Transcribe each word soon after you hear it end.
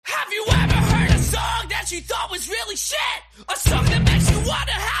that you thought was really shit. A song that makes you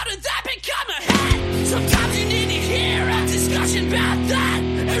wonder how did that become a hit. Sometimes you need to hear a discussion about that.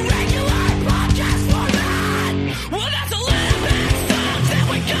 Irregular podcast format. Well, that's a little bit of songs that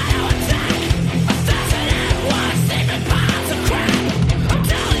we gotta attack. 1,001 statement piles of crap. I'm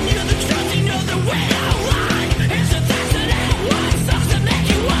telling you the truth, you know that we don't lie. Here's 1,001 songs that make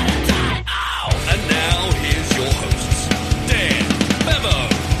you wanna die. Oh! And now here's your hosts, Dan, Bevo,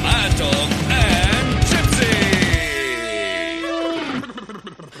 Mad Dog, and Gypsy.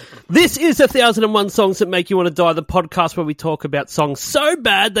 This is 1,001 Songs That Make You Want to Die, the podcast where we talk about songs so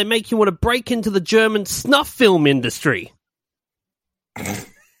bad they make you want to break into the German snuff film industry.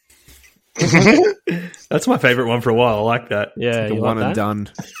 That's my favourite one for a while. I like that. Yeah, The you one like and that? done.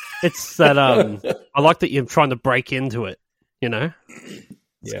 It's that, I like that you're trying to break into it, you know? It's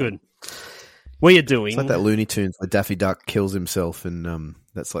Yeah. good. What are you doing? It's like that Looney Tunes where Daffy Duck kills himself, and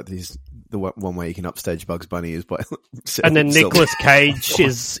that's like the one way you can upstage Bugs Bunny is by. And then himself. Nicolas Cage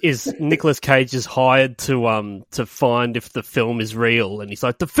is Nicolas Cage is hired to find if the film is real, and he's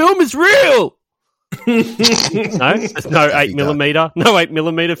like, the film is real. No, there's no 8mm, no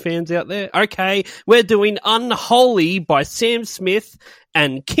 8mm fans out there. Okay, we're doing Unholy by Sam Smith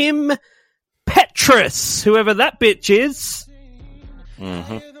and Kim Petras, whoever that bitch is.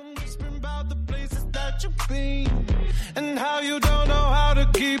 And how you don't know how to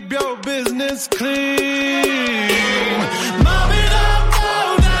keep your business clean. Mom it up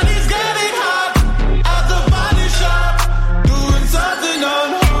now, daddy's getting hot at the body shop, doing something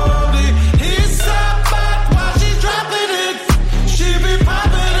unholy. He's sat back while she's dropping it. She be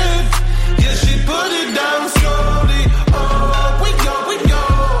popping it, yeah, she put it down slowly. Oh, we go.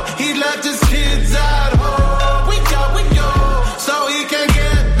 He left his kids at home. We go, so he can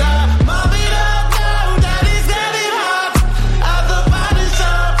get that. Mom it up now, daddy's getting hot at the body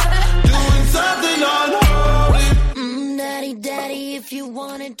shop, doing something unholy. Daddy, if you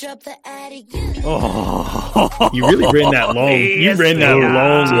wanna drop the attic. You really ran that long. You ran that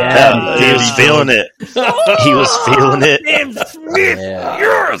long. Yeah, he was feeling it. He was feeling it. Sam Smith,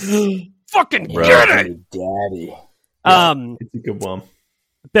 yes, fucking Right. get it. Daddy. It's a good one.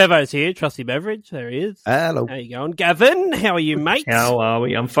 Bevo's here, trusty beverage. There he is. Hello. How you going, Gavin? How are you, mate? How are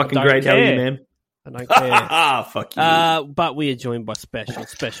we? I'm fucking Don't great. How are care. you, man? I don't care. Ah, fuck you. But we are joined by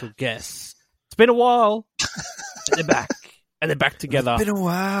special guests. It's been a while. And they're back. And they're back together. It's been a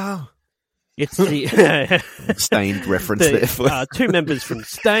while. It's the Stained reference there. For two members from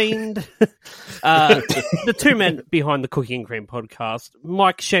Stained. The two men behind the Cookie and Cream podcast,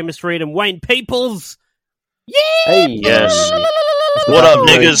 Mike Seamus Reed and Wayne Peoples. Yeah! Hey, Yes. What up,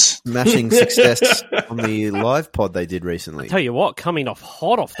 niggas? Smashing success on the live pod they did recently. Tell you what, coming off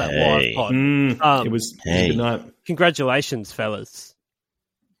hot off that Hey. live pod. It was a Hey. good night. Congratulations, fellas.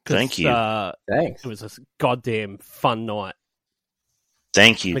 'Cause, Thank you. Thanks. It was a goddamn fun night.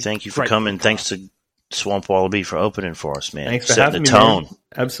 Thank you. Like, Thank you for great coming. podcast. Thanks to Swamp Wallaby for opening for us, man. Thanks for Setting having the me, tone. man.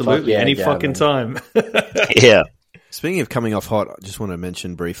 Absolutely. Fuck yeah, Any Gavin. fucking time. Yeah. Speaking of coming off hot, I just want to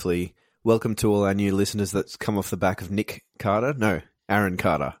mention briefly, welcome to all our new listeners that's come off the back of Nick Carter. No, Aaron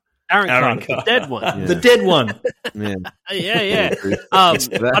Carter. Aaron Aaron Carter, the Carter. dead one. Yeah. The dead one. Yeah. Yeah.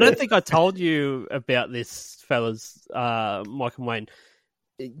 I don't think I told you about this, fellas, Mike and Wayne.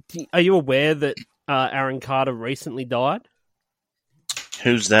 Are you aware that Aaron Carter recently died?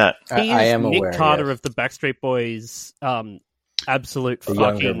 Who's that? He is I am Nick aware, Carter yes. of the Backstreet Boys. Absolute The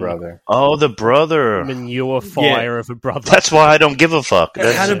younger fucking brother. Oh, the brother. manure fire of a brother. That's why I don't give a fuck.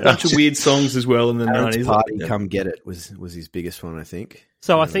 It had a bunch of weird songs as well in the Aaron's 90s. Party, Come Get It was his biggest one, I think.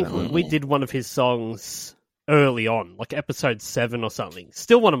 So I Remember think that one? we did one of his songs early on, like episode 7 or something.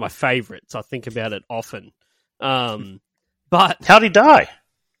 Still one of my favorites. I think about it often. But How'd he die?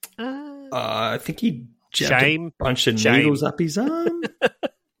 I think he jabbed Shame. a bunch of Shame. needles up his arm.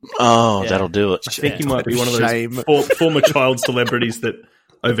 Oh, Yeah. that'll do it. I think he might be one of Shame. those former child celebrities that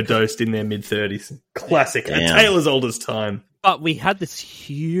overdosed in their mid-30s. Classic. A Damn. tale as old as time. But we had this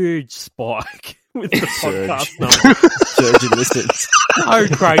huge spike with the Surge. podcast number. Surge in listens. So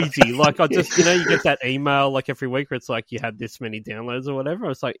crazy. Like, I just, you get that email like every week where it's like you had this many downloads or whatever. I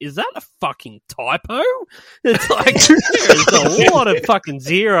was like, is that a fucking typo? It's like, there's a lot of fucking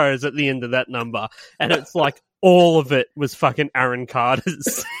zeros at the end of that number. And it's like, all of it was fucking Aaron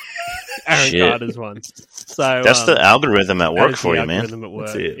Carter's. Aaron Shit. Carter's one. So That's the algorithm at that work is for the you, man. algorithm at work.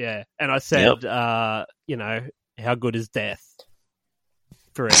 That's it. Yeah. And I said, how good is death?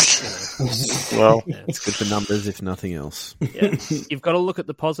 For it, Well, It's good for numbers, if nothing else. yeah. You've got to look at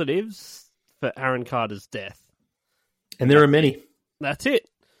the positives for Aaron Carter's death. And there are many. That's it.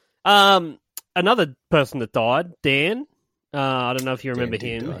 Another person that died, Dan. I don't know if you remember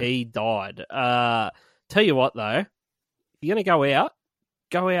Dan did him. die. He died. Tell you what, though, if you're going to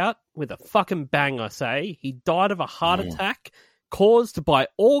go out with a fucking bang, I say. He died of a heart attack caused by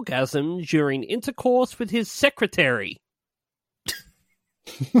orgasm during intercourse with his secretary.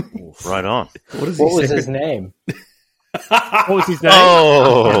 Right on. What was his name? What was his name?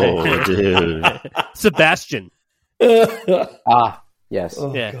 Oh, dude. Sebastian. Yes.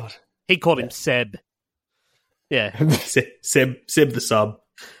 Oh, Yeah. God. He called him Seb. Yeah. Seb the sub.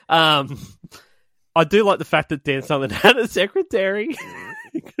 I do like the fact that Dan Sutherland had a secretary.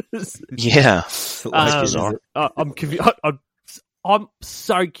 Yeah. That's bizarre. I'm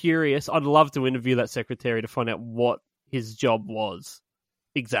so curious. I'd love to interview that secretary to find out what his job was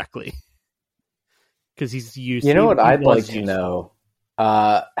exactly. Because he's used. You know what I'd like to know?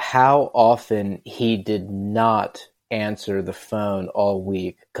 How often he did not answer the phone all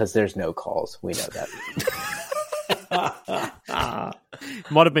week because there's no calls. We know that.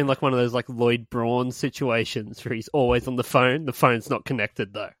 Might have been like one of those like Lloyd Braun situations where he's always on the phone. The phone's not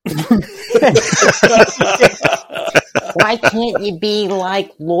connected though. Why can't you be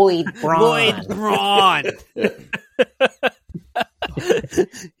like Lloyd Braun? Lloyd Braun.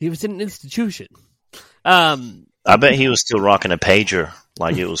 He was in an institution. I bet he was still rocking a pager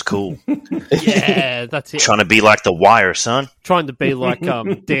like it was cool. Yeah, that's it. Trying to be like The Wire, son. Trying to be like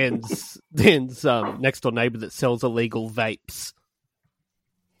Dan's next door neighbor that sells illegal vapes.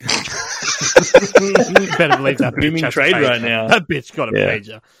 You better believe that Booming bitch has trade a pager. right now. That bitch got a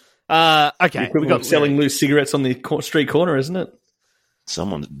pager. Okay, we got selling loose cigarettes on the street corner, isn't it?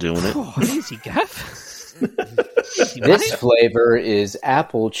 Someone's doing it. Oh, easy, Gaff. This flavor is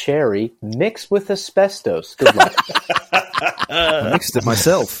apple cherry mixed with asbestos. Good luck. I mixed it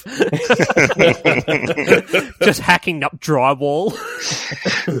myself. Just hacking up drywall.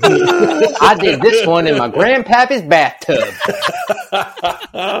 I did this one in my grandpappy's bathtub.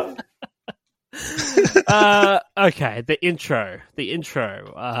 Okay, the intro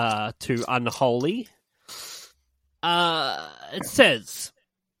to Unholy. It says,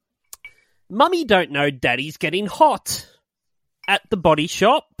 Mummy don't know Daddy's getting hot. At the body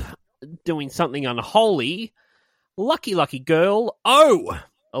shop, doing something unholy. Lucky girl. Oh,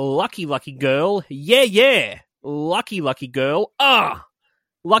 lucky girl. Yeah. Lucky girl.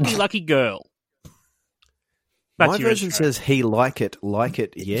 Lucky girl. That's My your version intro. says he like it,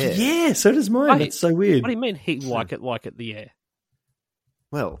 yeah. Yeah, so does mine. That's so weird. What do you mean he like it, yeah?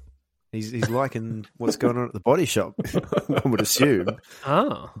 Well, he's liking what's going on at the body shop, I would assume.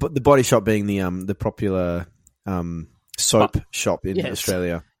 Oh. But the body shop being the popular soap shop in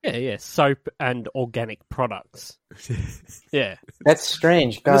Australia. Yeah, soap and organic products. Yeah. That's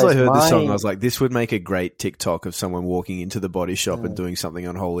strange, guys. As I heard this song, I was like, this would make a great TikTok of someone walking into the body shop and doing something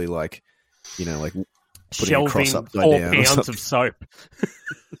unholy, like, you know, like putting a cross Shelving upside 4 down or pounds something. of soap.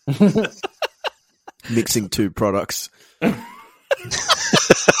 Mixing two products.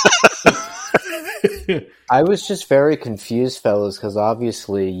 I was just very confused, fellas, because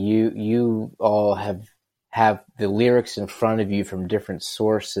obviously you all have the lyrics in front of you from different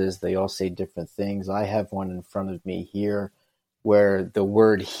sources. They all say different things. I have one in front of me here where the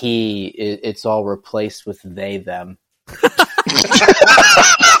word he, it's all replaced with they, them.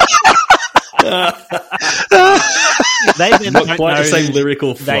 They then Not don't quite the know same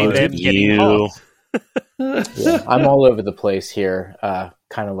lyrical they flow. them getting hot. Yeah, I'm all over the place here,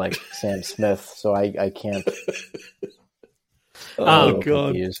 kind of like Sam Smith, so I can't. Oh, God.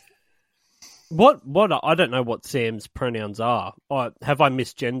 Confused. What I don't know what Sam's pronouns are. Have I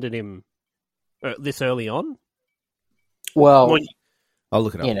misgendered him this early on? Well, I'll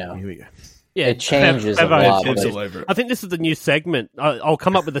look it up. You know. Here we go. Yeah, it changes a have I- lot. It's but all over it. I think this is the new segment. I'll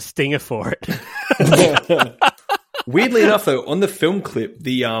come up with a stinger for it. Weirdly enough, though, on the film clip,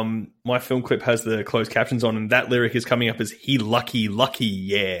 the my film clip has the closed captions on, and that lyric is coming up as "he lucky,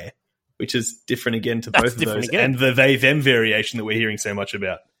 yeah," which is different again to That's both of different those, again. and the they them variation that we're hearing so much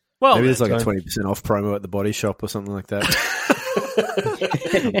about. Well, Maybe there's like a so- 20% off promo at the body shop or something like that.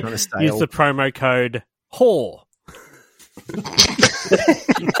 Kind of stale. use the promo code whore.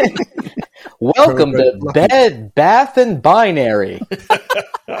 Welcome to Bed, Bath, and Binary.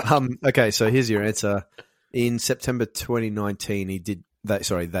 Okay, so here's your answer. In September 2019, they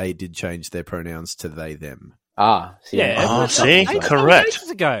did change their pronouns to they, them. See, Yeah, Oh, that's see? eight Correct. ages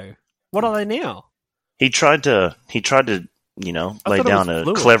ago. What are they now? He tried to, you know, I lay thought it down was a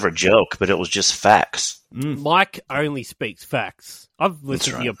fluid. clever joke, but it was just facts. Mike only speaks facts. I've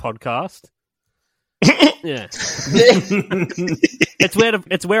listened to your podcast. Yeah,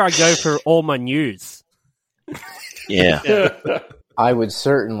 it's where I go for all my news. Yeah. I would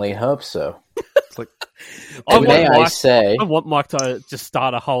certainly hope so. It's like I want Mike to just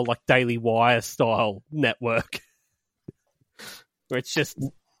start a whole like Daily Wire style network where it's just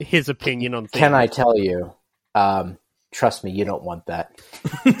his opinion on things. Can I tell you? Trust me, you don't want that.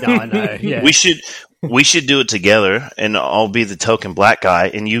 No, I know. Yeah. We should do it together, and I'll be the token black guy,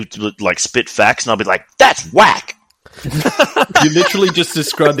 and you like spit facts, and I'll be like, "That's whack." You literally just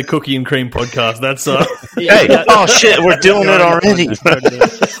described the Cookie and Cream podcast. That's Hey, oh shit, we're doing it already.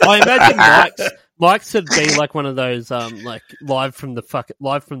 I imagine Mike's would be like one of those like live from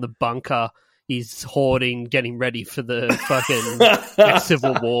the bunker. He's hoarding, getting ready for the fucking next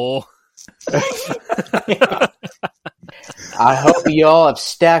Civil War. I hope you all have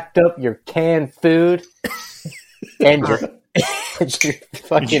stacked up your canned food and your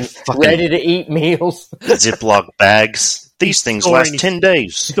fucking ready to eat meals. Ziploc bags. These things last 10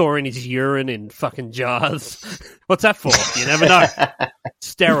 days. Storing his urine in fucking jars. What's that for? You never know.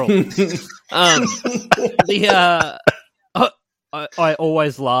 Sterile. I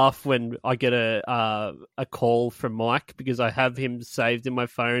always laugh when I get a call from Mike because I have him saved in my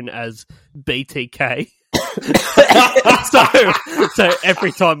phone as BTK. so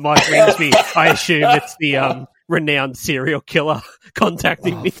every time Mike rings me, I assume it's the renowned serial killer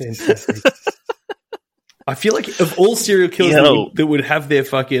contacting me. Fantastic. I feel like of all serial killers that would have their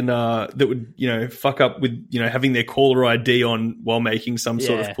fucking that would fuck up with having their caller ID on while making some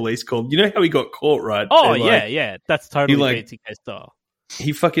sort of police call. You know how he got caught, right? Oh yeah, that's totally BTK style.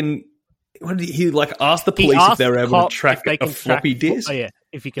 He fucking he asked the police if they were able to track a floppy disk. Oh yeah,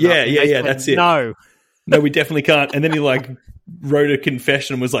 if you can. Yeah, that's it. No, we definitely can't. And then he wrote a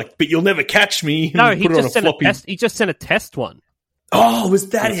confession and was like, "But you'll never catch me." No, he just sent a test. He just sent a test one. Oh,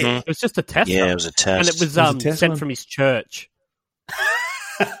 was that it? It was just a test. Yeah, it was a test. And it was sent from his church.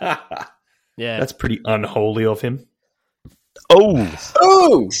 Yeah. That's pretty unholy of him. Oh!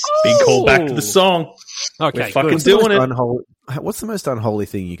 Big call back to the song. Okay, we're fucking doing it. What's the most unholy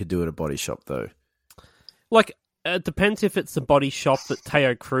thing you could do at a body shop, though? It depends if it's the body shop that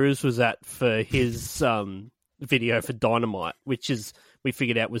Teo Cruz was at for his video for Dynamite, which we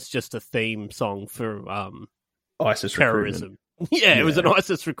figured out was just a theme song for ISIS terrorism. Yeah, it was an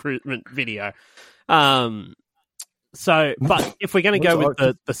ISIS recruitment video. But if we're going to go with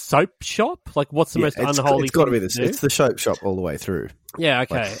the soap shop, what's the most unholy? It's got to be this. It's the soap shop all the way through. Yeah.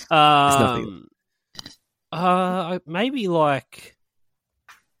 Okay. Maybe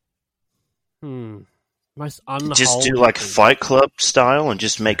most unholy. Just do Fight Club style and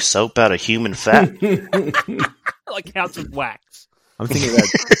just make soap out of human fat. Like House of Wax. I'm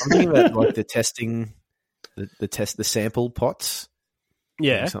thinking about the testing. The sample pots.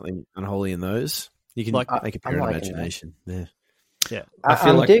 Yeah. Something unholy in those. You can make it pure imagination. Yeah. Yeah.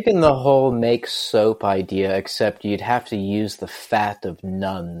 I'm digging the whole make soap idea, except you'd have to use the fat of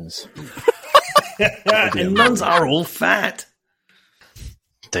nuns. And nuns are all fat.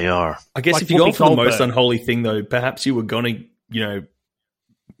 They are. I guess if you're going for the most unholy thing, though, perhaps you were going to,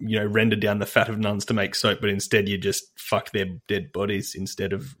 render down the fat of nuns to make soap, but instead you just fuck their dead bodies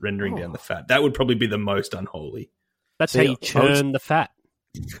instead of rendering down the fat. That would probably be the most unholy. That's how you churn the fat.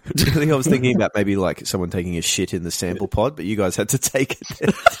 I think I was thinking about maybe someone taking a shit in the sample pod, but you guys had to take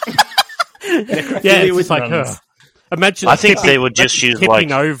it. Yeah, it's like imagine. I think they would just use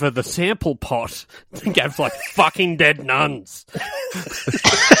tipping over the sample pot and have fucking dead nuns.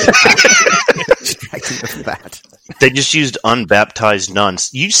 Extracting the fat. They just used unbaptized nuns.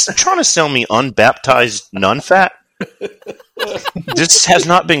 You trying to sell me unbaptized nun fat? This has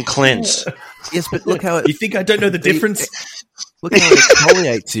not been cleansed. Yes, but look how you think I don't know the difference? Look how it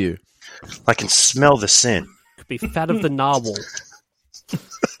exfoliates you. I can smell the sin. Could be fat of the narwhal.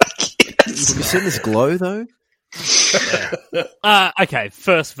 Have you seen this glow though? Yeah. Okay,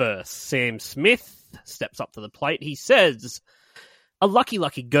 first verse. Sam Smith steps up to the plate. He says, "A lucky,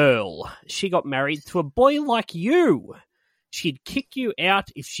 lucky girl. She got married to a boy like you. She'd kick you out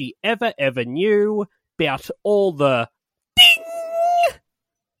if she ever knew about all the ding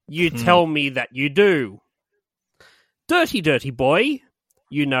you tell me that you do. Dirty, dirty boy.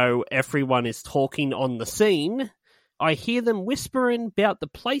 You know everyone is talking on the scene. I hear them whispering about the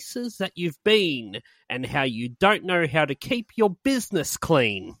places that you've been and how you don't know how to keep your business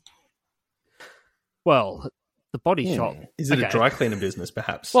clean." Well, the body shop. Is it a dry cleaner business,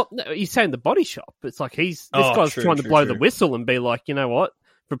 perhaps? Well, no, he's saying the body shop. It's like this guy's trying to blow the whistle and be like, you know what?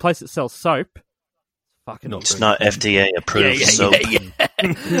 For a place that sells soap, fucking it's not FDA approved soap.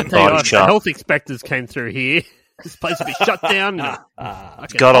 Body shop. Health inspectors came through here. This place will be shut down.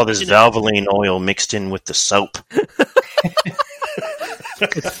 It's got all this Valvoline oil mixed in with the soap.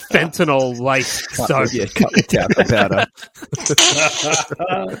 It's fentanyl laced soap. Yeah, cut the tap powder.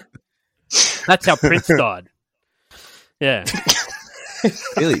 That's how Prince died. Yeah.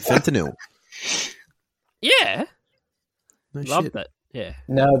 Really? Fentanyl? Yeah. No Love shit. that. Yeah.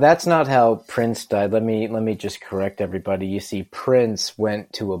 No, that's not how Prince died. Let me just correct everybody. You see, Prince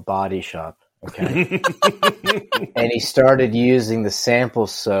went to a body shop, okay, and he started using the sample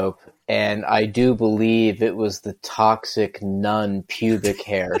soap. And I do believe it was the toxic nun pubic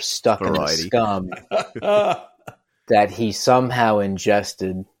hair stuck in the Variety. scum that he somehow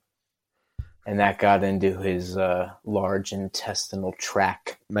ingested, and that got into his large intestinal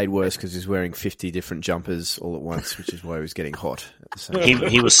tract. Made worse because he's wearing 50 different jumpers all at once, which is why he was getting hot at the same time.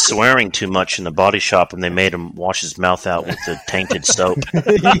 He was swearing too much in the body shop, and they made him wash his mouth out with the tainted soap.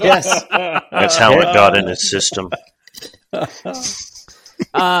 Yes. That's how it got in his system.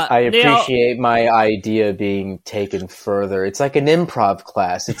 I appreciate my idea being taken further. It's like an improv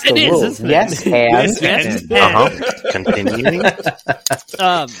class. It's the rules. Isn't it? Yes, and. Uh-huh. Continuing.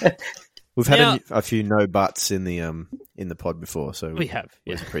 We've had Now- a few no buts in the pod before, so We have,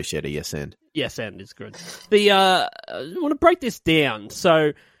 yeah. always appreciate a yes and. Yes, and is good. I want to break this down.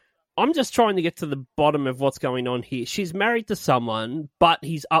 So I'm just trying to get to the bottom of what's going on here. She's married to someone, but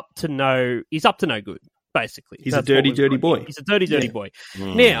he's up to no good, basically. He's That's a dirty, what we've dirty got boy. here. He's a dirty boy.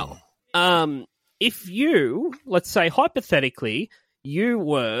 Now, if you, let's say hypothetically, you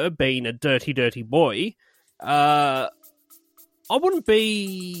were being a dirty boy, I wouldn't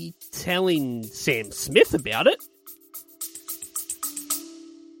be telling Sam Smith about it.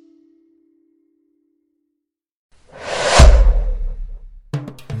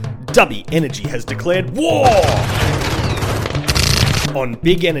 Dubby Energy has declared war on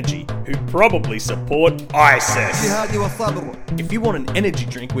Big Energy, who probably support ISIS. If you want an energy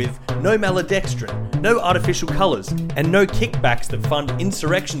drink with no maltodextrin, no artificial colours, and no kickbacks that fund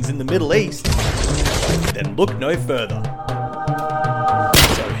insurrections in the Middle East, then look no further.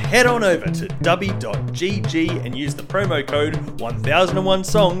 So head on over to dubby.gg and use the promo code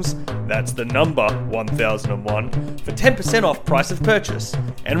 1001songs, that's the number 1001, for 10% off price of purchase.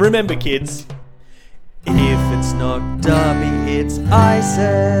 And remember, kids, if it's not Dubby, it's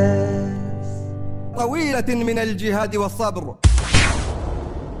ISIS. طويلة من الجهاد والصبر.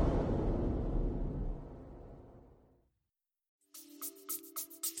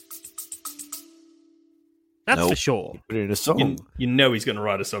 That's for sure. Put it in a song. You know he's going to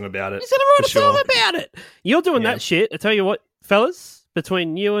write a song about it. He's going to write a for song sure. about it. You're doing Yeah. that shit. I tell you what, fellas,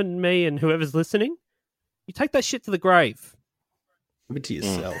 between you and me and whoever's listening, you take that shit to the grave. Give it to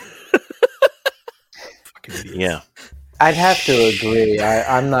yourself. Fucking idiots. Yeah. I'd have to agree.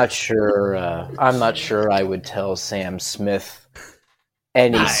 I'm not sure. I'm not sure I would tell Sam Smith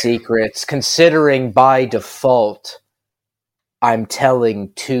any secrets, considering by default I'm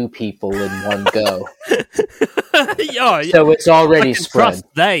telling two people in one go. Yeah, So it's already fucking spread. trust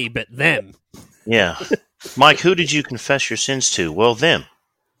they, but them. Yeah. Mike, who did you confess your sins to? Well, them.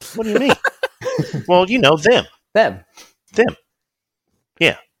 What do you mean? Well, you know, them. Them. Them.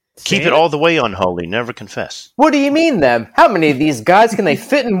 Yeah. Keep it all the way unholy. Never confess. What do you mean, them? How many of these guys can they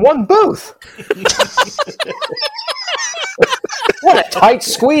fit in one booth? What a tight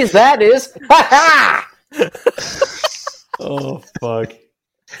squeeze that is! Ha ha! Oh, fuck.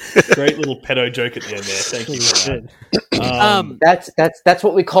 Great little pedo joke at the end there. Thank you for that. That's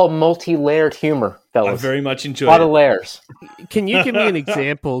what we call multi-layered humor, I fellas. very much A enjoyed lot it. of layers. Can you give me an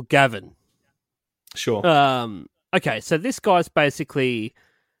example, Gavin? Sure. Okay, so this guy's basically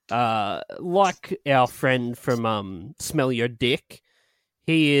like our friend from Smell Your Dick.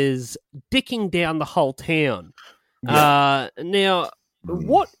 He is dicking down the whole town. Now,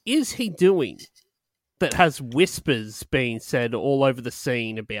 what is he doing that has whispers being said all over the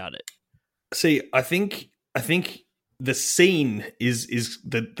scene about it? See, I think the scene is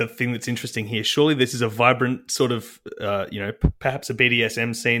the thing that's interesting here. Surely this is a vibrant sort of, perhaps a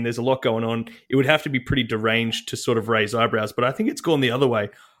BDSM scene. There's a lot going on. It would have to be pretty deranged to sort of raise eyebrows, but I think it's gone the other way.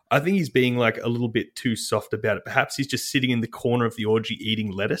 I think he's being like a little bit too soft about it. Perhaps he's just sitting in the corner of the orgy eating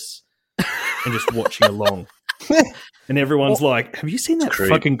lettuce and just watching along. And everyone's like, have you seen that Creep.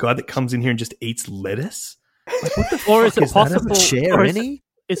 fucking guy that comes in here and just eats lettuce? Like, what the Or fuck is it that? possible? chair, or is, any?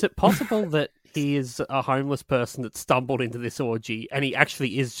 is it possible that he is a homeless person that stumbled into this orgy and he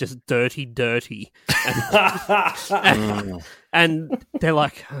actually is just dirty, and they're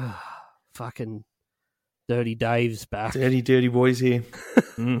like, oh, fucking Dirty Dave's back. Dirty boys here.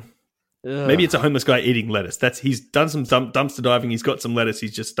 Ugh. Maybe it's a homeless guy eating lettuce. He's done some dumpster diving. He's got some lettuce.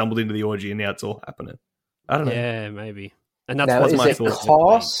 He's just stumbled into the orgy, and now it's all happening. I don't know. Yeah, maybe. And that's Now, what's is my it thought.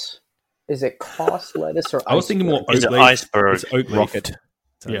 Cos? Is it Cos lettuce or I was thinking more iceberg? He's oak an leaf. iceberg It's oak leaf. Rocket.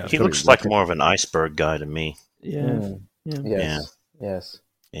 Yeah. He looks like more of an iceberg guy to me. Yeah. Mm. Yeah. Yes. Yes.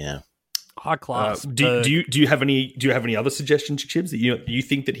 Yeah. High class. Do you have any other suggestions, Chibs, that you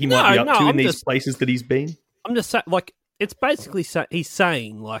think that he might be up to in these places that he's been? I'm just saying, like, it's basically he's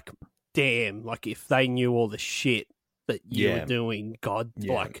saying, like, damn, like, if they knew all the shit that you were doing, God,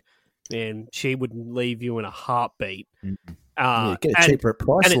 like, man, she wouldn't leave you in a heartbeat. Get a cheaper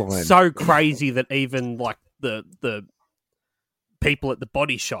price and line. it's so crazy that even, like, the people at the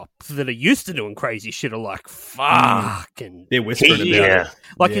body shop that are used to doing crazy shit are like, fucking... They're whispering about it.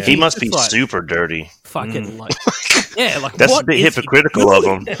 Like, he must be super dirty. Fucking, like... Yeah, like, that's what a bit is hypocritical of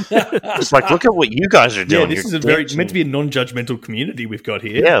him. It's like, look at what you guys are doing. Yeah, this is meant to be a non-judgmental community we've got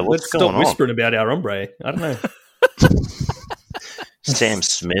here. Yeah, let's stop whispering about our hombre. I don't know. Sam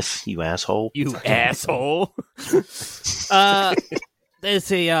Smith, you asshole. You asshole.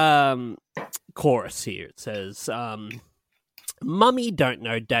 There's a chorus here. It says, Mummy don't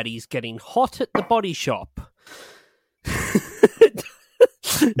know Daddy's getting hot at the body shop.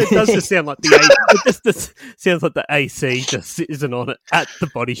 It does just sound like sounds like the AC just isn't on it at the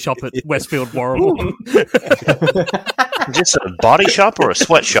body shop at Westfield Warrable. Just a body shop or a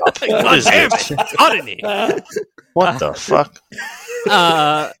sweatshop? What is this? It's hot in here. What the fuck?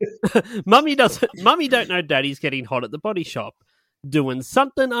 Mummy don't know Daddy's getting hot at the body shop, doing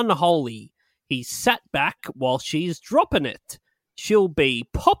something unholy. He sat back while she's dropping it. She'll be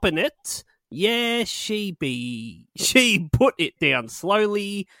popping it. Yeah, she put it down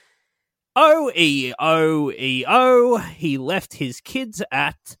slowly. O-E-O-E-O. He left his kids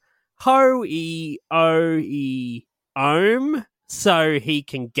at Ho-E-O-E-Ome so he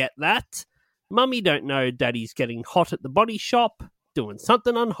can get that. Mummy don't know Daddy's getting hot at the body shop, doing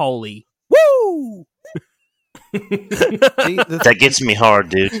something unholy. Woo! That gets me hard,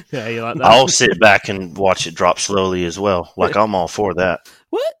 dude. Yeah, you like that? I'll sit back and watch it drop slowly as well. Like, I'm all for that.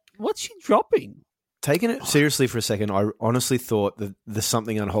 What? What's she dropping? Taking it seriously for a second, I honestly thought that the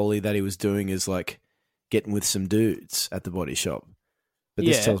something unholy that he was doing is like getting with some dudes at the body shop. But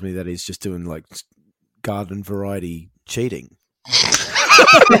this tells me that he's just doing like garden variety cheating.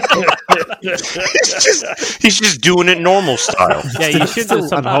 He's just doing it normal style. Yeah, you should do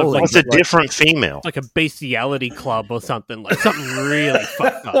something unholy. It's a different female. Like a bestiality club or something. Like something really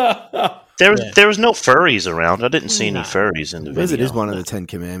fucked up. There was no furries around. I didn't see any furries in the video. Because it is one of the 10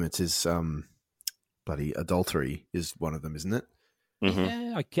 Commandments. Is bloody adultery is one of them, isn't it? Mm-hmm.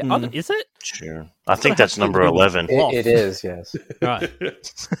 Yeah, I can't. Is it? Sure. I think that's number 11. It is, yes. Right.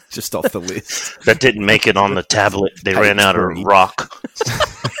 Just off the list. That didn't make it on the tablet. They ran out of rock.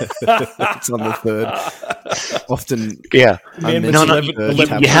 It's on the third. Often, yeah. No,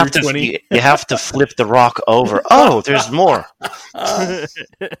 you have to flip the rock over. Oh, there's more. And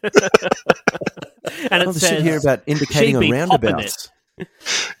it says here about indicating a roundabout.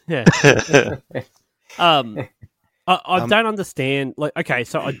 Yeah. I don't understand. Like, okay,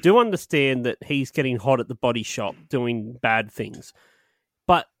 so I do understand that he's getting hot at the body shop doing bad things,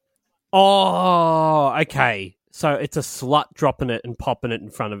 but okay, so it's a slut dropping it and popping it in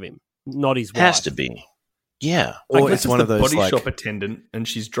front of him, not his wife. Has to be, yeah. Or it's one of those body shop attendant, and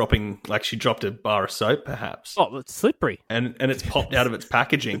she's dropping she dropped a bar of soap, perhaps. Oh, it's slippery, and it's popped out of its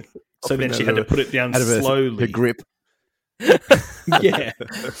packaging. So then she had to put it down slowly. Her grip. Yeah.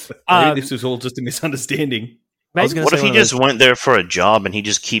 Maybe this was all just a misunderstanding. What if he just went there for a job and he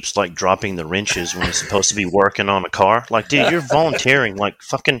just keeps like dropping the wrenches when he's supposed to be working on a car? Like, dude, you're volunteering. Like,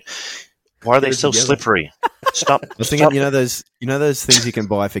 fucking, why are they so slippery? Stop. I was thinking, you know those things you can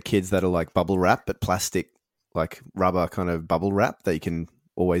buy for kids that are like bubble wrap, but plastic, like rubber kind of bubble wrap that you can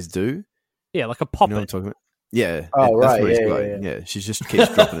always do. Yeah, like a pop. You know what I'm talking about? Yeah. Oh, that's right. What yeah. She just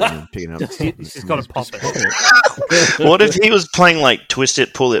keeps dropping it and picking it up. She's got to pop it. What if he was playing like Twist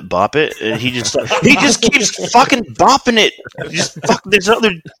It, Pull It, Bop It, and he just keeps fucking bopping it. There's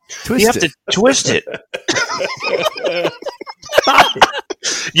other. You have to twist it.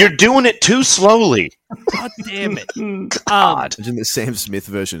 You're doing it too slowly. God damn it! God. Imagine the Sam Smith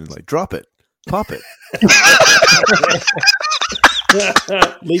version, like drop it, pop it.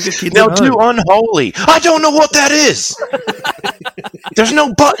 Leave the kids Now do Unholy. I don't know what that is. There's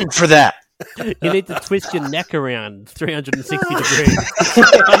no button for that. You need to twist your neck around 360 degrees.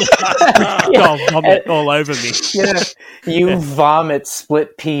 I'll vomit all over me. Yeah, you vomit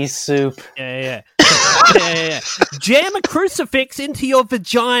split pea soup. Yeah. Jam a crucifix into your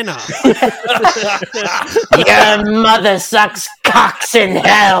vagina. Your mother sucks cocks in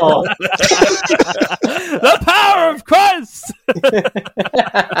hell. The power of Christ.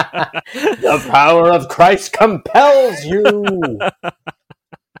 The power of Christ compels you.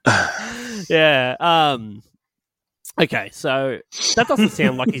 Yeah. Okay, so that doesn't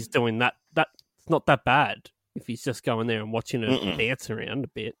sound like he's doing that. That's not that bad if he's just going there and watching her dance around a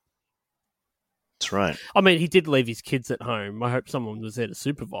bit. That's right. I mean, he did leave his kids at home. I hope someone was there to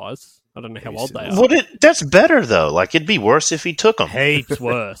supervise. I don't know how old they are. That's better, though. Like, it'd be worse if he took them. Heaps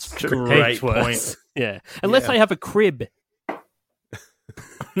worse. Great Heaps worse. point. Yeah. Unless they have a crib.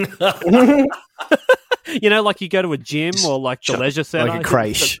 You know, like you go to a gym or like the leisure centre. Like a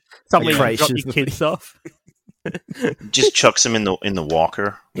creche. Somewhere Like a you drop creche your kids off. Just chucks him in the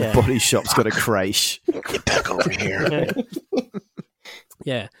walker. Yeah. Body shop's got a creche. Get back over here.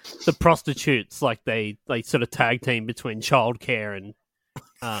 Yeah. The prostitutes, like they sort of tag team between childcare and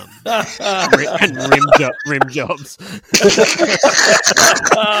rim jobs.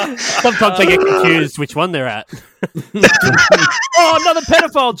 Sometimes I get confused which one they're at. Oh, another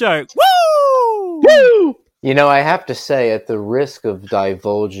pedophile joke! Woo! Woo! You know, I have to say, at the risk of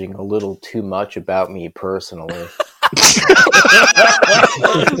divulging a little too much about me personally,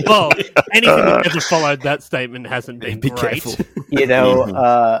 Well, anything that ever followed that statement hasn't been Be great. careful. you know,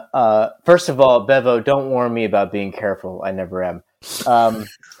 first of all, Bevo, don't warn me about being careful. I never am. I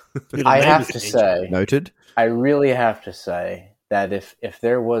have to say, Noted. I really have to say that if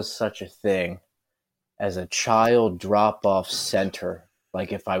there was such a thing as a child drop-off center,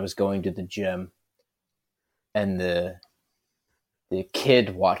 like if I was going to the gym and the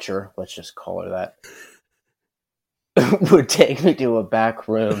kid watcher, let's just call her that, would take me to a back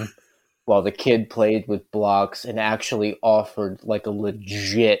room while the kid played with blocks and actually offered like a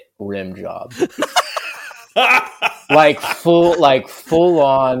legit rim job. like full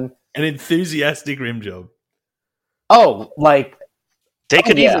on An enthusiastic rim job. Oh, like They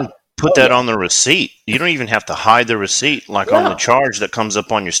could yeah. even put that on the receipt. You don't even have to hide the receipt, like on the charge that comes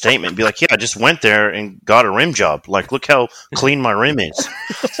up on your statement. Be like, yeah, I just went there and got a rim job. Like, look how clean my rim is.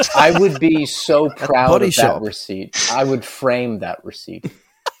 I would be so proud body of shop. that receipt. I would frame that receipt.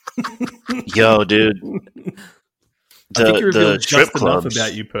 Yo, dude. I think you revealed The strip just enough clubs.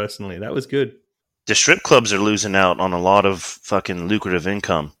 about you personally. That was good. The strip clubs are losing out on a lot of fucking lucrative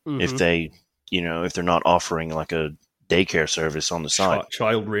income if they're not offering like a daycare service on the side.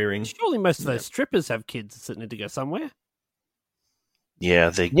 Child rearing. Surely most of those strippers have kids that need to go somewhere. Yeah,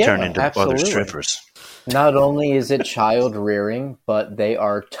 they Yeah, turn into absolutely. other strippers. Not only is it child rearing, but they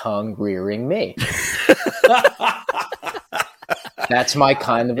are tongue rearing me. That's my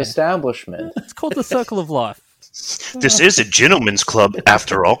kind of establishment. It's called the circle of life. This is a gentleman's club,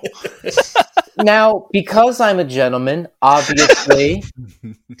 after all. Now, because I'm a gentleman, obviously,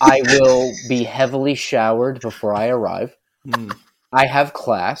 I will be heavily showered before I arrive. I have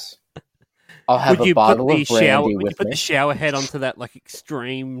class. I'll have Would a you bottle put the of brandy shower? Would you with put me. the shower head onto that like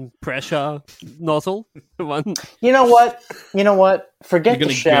extreme pressure nozzle? The one. You know what? Forget You're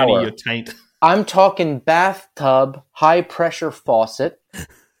the going to gurney shower. your taint. I'm talking bathtub, high pressure faucet.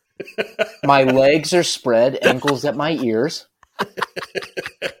 My legs are spread, ankles at my ears.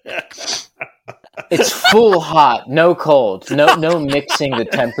 It's full hot, no cold, no mixing the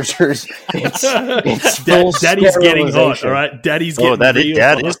temperatures. It's full Daddy's getting hot, sterilization. all right? Daddy's getting Oh, that real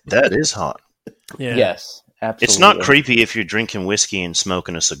hot. is hot. Yeah. Yes, absolutely. It's not creepy if you're drinking whiskey and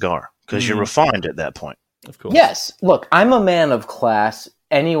smoking a cigar because you're refined at that point. Of course. Yes, look, I'm a man of class.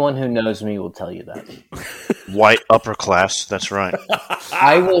 Anyone who knows me will tell you that. White upper class, that's right.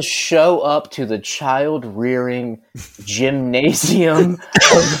 I will show up to the child-rearing gymnasium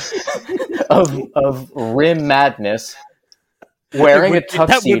of rim madness wearing a tuxedo.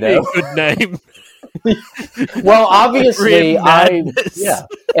 That would be a good name. Well, obviously, Rim madness.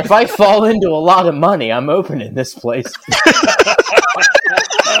 if I fall into a lot of money, I'm opening this place.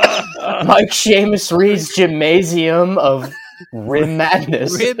 Like Seamus Reed's gymnasium of rim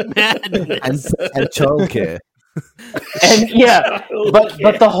madness. Rim madness. And childcare. And yeah,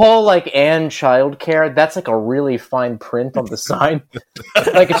 but the whole like and childcare, that's like a really fine print on the sign.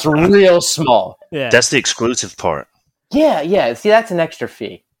 Like it's real small. Yeah. That's the exclusive part. Yeah. See, that's an extra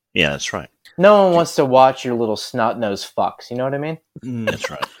fee. Yeah, that's right. No one wants to watch your little snot-nosed fucks. You know what I mean? That's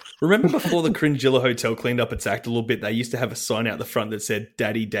right. Remember before the Cringilla Hotel cleaned up its act a little bit, they used to have a sign out the front that said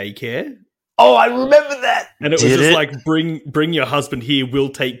Daddy Daycare? Oh, I remember that. And it was just like, bring your husband here, we'll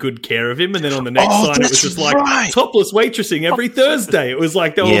take good care of him. And then on the next sign, it was just like, topless waitressing every Thursday. It was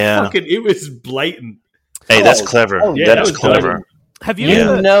like, they were fucking, it was blatant. Hey, that's clever. yeah, that is clever. clever. Have you You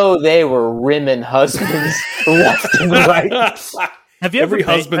ever, know they were rimming husbands left and right. have you Every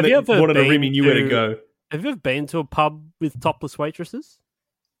ever husband been, have that you ever wanted a been rim, he knew where to go. Have you ever been to a pub with topless waitresses?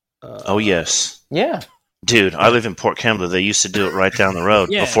 Oh, yes. Yeah. Dude, I live in Port Kembla. They used to do it right down the road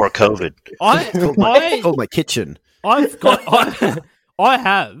Yeah. before COVID. I Called my kitchen. I've got I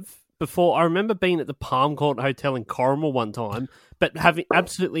have, before. I remember being at the Palm Court Hotel in Corrimal one time, but having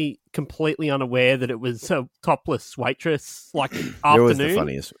absolutely completely unaware that it was a topless waitress, like They're always the afternoon.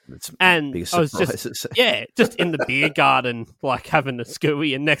 funniest. It's And biggest I was surprises. just in the beer garden, like having a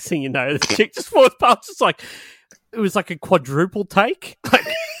scooey, and next thing you know, the chick just walks past, just like, it was like a quadruple take. Like,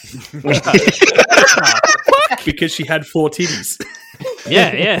 Because she had 4 titties.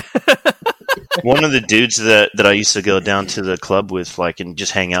 yeah. One of the dudes that I used to go down to the club with, like, and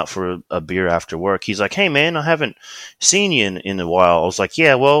just hang out for a beer after work, he's like, "Hey, man, I haven't seen you in a while." I was like,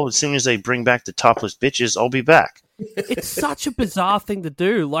 "Yeah, well, as soon as they bring back the topless bitches, I'll be back." It's such a bizarre thing to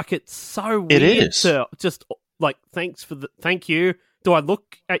do. Like, it's so weird It is. to just, like, thank you. Do I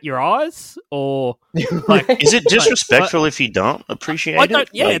look at your eyes? Or, like, Is it disrespectful if you don't appreciate I don't, it?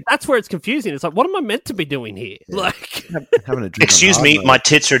 yeah, Like, that's where it's confusing. It's like, what am I meant to be doing here? Like, Having a drink. excuse on me, hard my mode.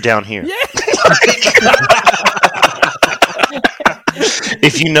 tits are down here. yeah.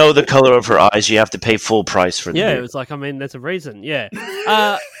 If you know the color of her eyes, you have to pay full price for the Yeah, beer. it was like, I mean, there's a reason. Yeah.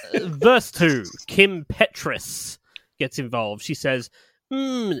 Verse 2, Kim Petras gets involved. She says,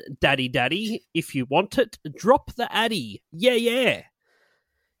 daddy, if you want it, drop the addy. Yeah.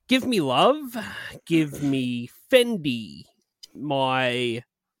 Give me love. Give me Fendi. My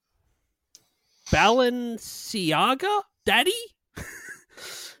Balenciaga, daddy?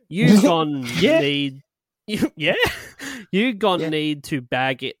 You gon' need... You gon' need to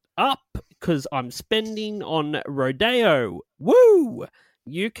bag it up, because I'm spending on Rodeo. Woo!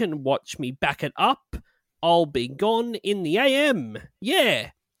 You can watch me back it up. I'll be gone in the AM.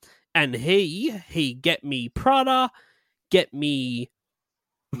 Yeah. And he get me Prada, get me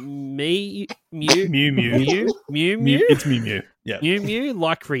Mew. Mew Mew. It's Mew Mew. Yeah. Mew,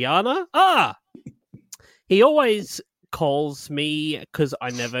 like Rihanna. He always calls me because I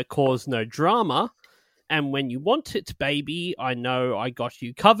never cause no drama. And when you want it, baby, I know I got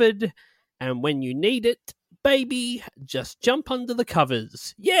you covered. And when you need it, baby, just jump under the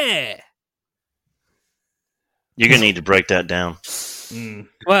covers. Yeah. You're going to need to break that down.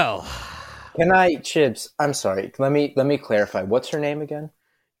 Well, Can I, Chibs? I'm sorry. Let me clarify. What's her name again?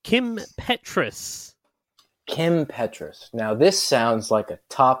 Kim Petras. Kim Petras. Now, this sounds like a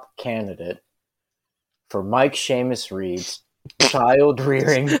top candidate for Mike Seamus Reed's child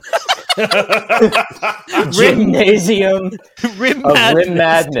rearing gymnasium Rim of Madness. Rim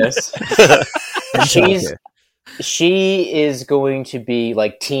Madness. She is going to be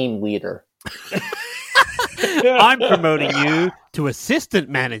like team leader. I'm promoting you to assistant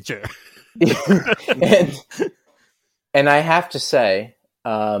manager. and I have to say,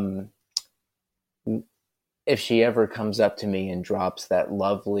 if she ever comes up to me and drops that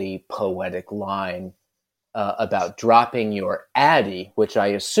lovely poetic line about dropping your addy, which I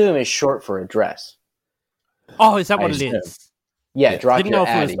assume is short for address. Oh, is that what I it assume. is? Yeah, drop Didn't your know if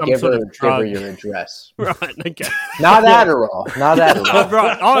it was addy. some Give sort her, of give her drug. your address. Right, okay. Not Adderall. Not Adderall.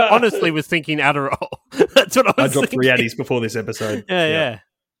 Right, I honestly was thinking Adderall. That's what I I was dropped thinking. 3 addies before this episode. Yeah.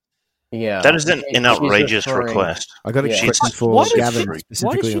 Yeah, That is an She's outrageous referring- request. I got a Yeah. question for Why does Gavin she- why does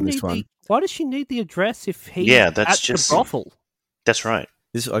specifically she on this need one. why does she need the address if he's Yeah, that's at just- the brothel? That's right.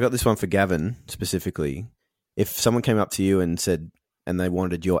 I got this one for Gavin specifically. If someone came up to you and said, and they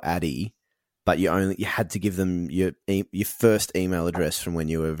wanted your addy, but you had to give them your first email address from when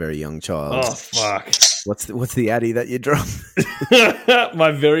you were a very young child. Oh, fuck. What's the addy that you dropped?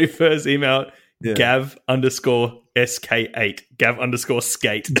 My very first email, Yeah. Gav_SK8.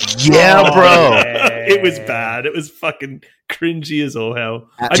 Gav_skate. Yeah, bro. It was bad. It was fucking cringy as all hell.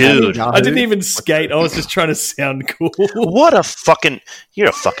 Dude. I didn't even skate. I was just trying to sound cool. What a fucking... You're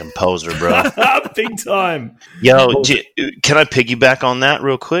a fucking poser, bro. Big time. Yo, can I piggyback on that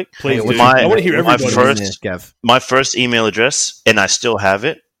real quick? Please do. My- I want to hear my everybody. first- Gav. My first email address, and I still have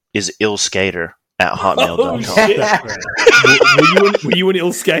it, is illskater@hotmail.com. Oh, shit. were you an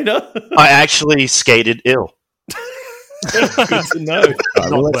ill skater? I actually skated ill. Good to know.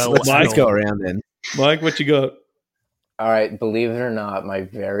 All right, well, let's Mike. go around then. Mike, what you got? All right, believe it or not, my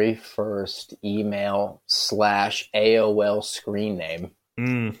very first email /AOL screen name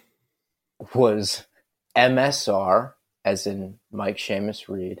was MSR, as in Mike Seamus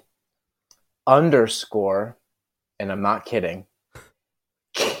Reed, _ and I'm not kidding,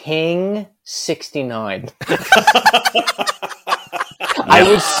 King69. I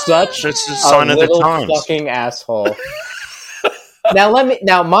was such That's a a sign of the little times. fucking asshole.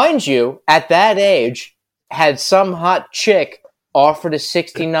 Now, mind you, at that age, had some hot chick offered a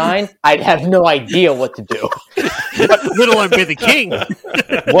 69, I'd have no idea what to do. Little I'd be the king.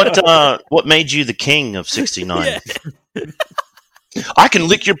 What made you the king of 69? I can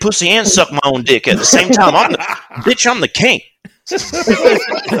lick your pussy and suck my own dick at the same time. I'm the king.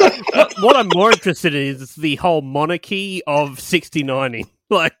 What I'm more interested in is the whole monarchy of 69ing.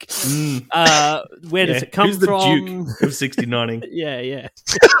 Like, where does it come Who's the from? Duke of 69ing? Yeah.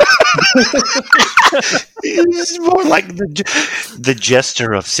 He's more like the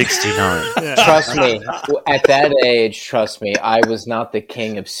jester of 69. Trust me, at that age, I was not the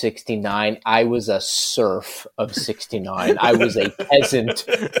king of 69. I was a serf of 69. I was a peasant.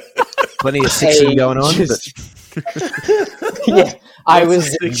 Plenty of 60 going on. Yeah, I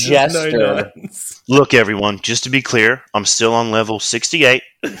was a jester. Look, everyone, just to be clear, I'm still on level 68,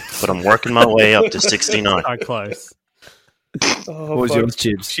 but I'm working my way up to 69. So close. What was yours,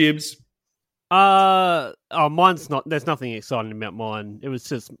 Chibs? Mine's not. There's nothing exciting about mine. It was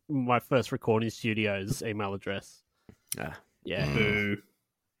just my first recording studio's email address. Yeah. Boo.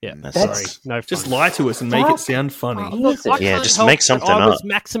 Yeah. Sorry. No. Just lie to us and make it sound funny. Just make something I was up.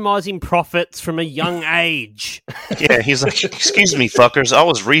 maximizing profits from a young age. Yeah, he's like, excuse me, fuckers. I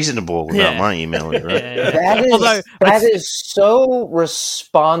was reasonable about my email address. That is so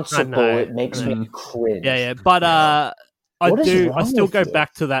responsible. It makes me cringe. Yeah. But I still go with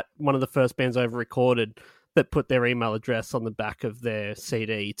back to that one of the first bands I ever recorded that put their email address on the back of their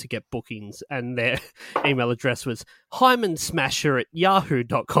CD to get bookings, and their email address was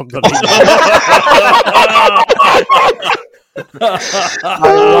hymansmasher@yahoo.com.au. I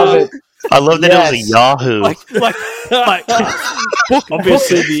love it. I love that it was a Yahoo.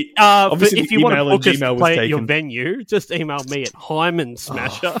 Obviously, if you want to book us to Gmail was play at your taken. venue, just email me at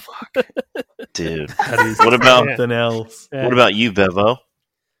hymansmasher. Dude. That is What about something else? What about you, Bevo?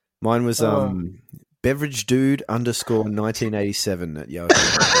 Mine was Beverage Dude _1987 at Yahoo.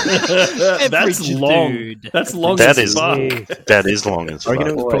 That's long. That's long. That as is fuck. that is long as I reckon it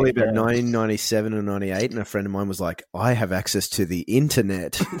fuck. was probably about 1997 or 98, and a friend of mine was like, I have access to the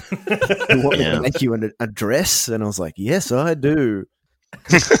internet. You want me to make you an address? And I was like, yes, I do.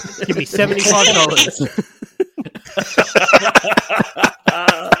 Give me $75.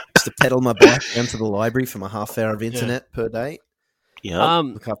 Just to pedal my bike down to the library for my half hour of internet per day. Yeah.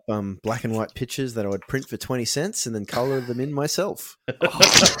 Look up black and white pictures that I would print for 20 cents and then colour them in myself. How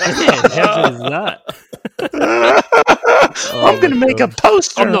good is that? I'm going to make a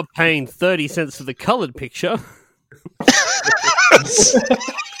poster. I'm not paying 30 cents for the coloured picture. At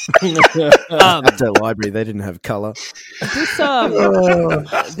the library, they didn't have colour. This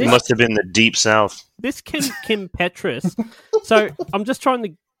must have been the deep south. This Kim Petras. So I'm just trying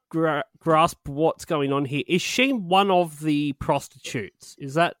to grasp what's going on here. Is she one of the prostitutes?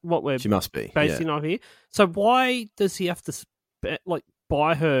 Is that what we're She must be basing on here? So why does he have to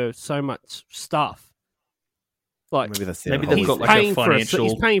buy her so much stuff? Like maybe that's maybe the they've whole got like a financial.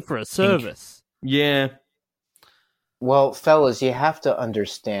 he's paying for a service. Yeah. Well, fellas, you have to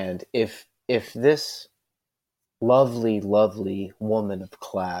understand if this lovely, lovely woman of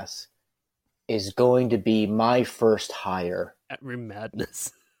class is going to be my first hire At Rim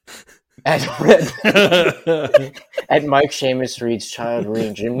Madness. at Mike Seamus Reed's Child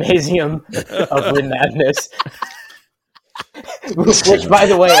Reading Gymnasium of Rim Madness. Which, by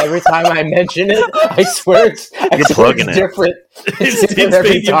the way, every time I mention it, I swear it's different. It's different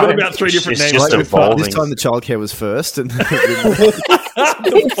every time. You've got about 3 different names. Just evolving. This time the childcare was first. And You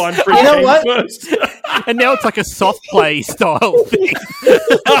know what? First. And now it's like a soft play style thing.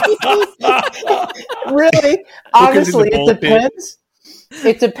 Really? Honestly, it depends.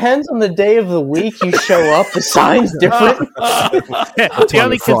 It depends on the day of the week you show up. The sign's different. The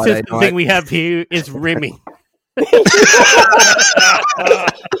only consistent thing we have here is rimming.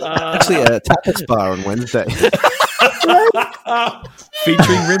 Actually, a tapas bar on Wednesday.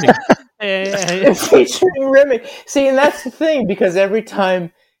 Featuring rimming. Featuring rimming. See, and that's the thing, because every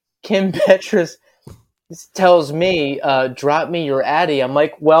time Kim Petras tells me, drop me your Addy, I'm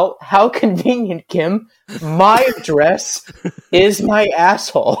like, well, how convenient, Kim. My address is my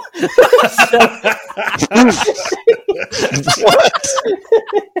asshole.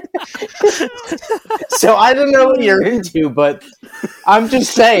 So I don't know what you're into, but I'm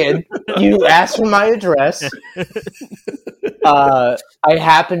just saying, you asked for my address. I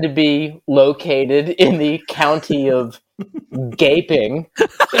happen to be located in the county of Gaping.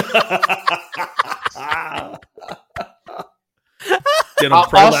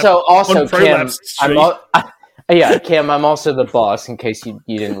 Also, Kim, Kim, I'm also the boss, in case you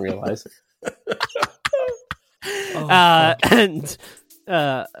didn't realize it. And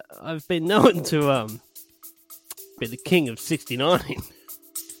I've been known to be the king of 69.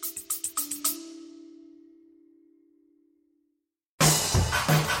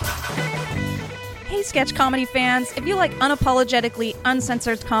 Hey Hey, sketch comedy fans. If you like unapologetically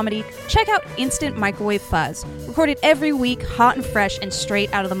uncensored comedy, check out Instant Microwave Fuzz. Recorded every week, hot and fresh and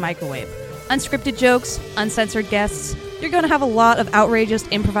straight out of the microwave. Unscripted jokes, uncensored guests. You're going to have a lot of outrageous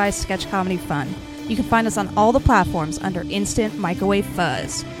improvised sketch comedy fun. You can find us on all the platforms under Instant Microwave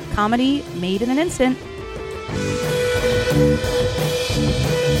Fuzz. Comedy made in an instant.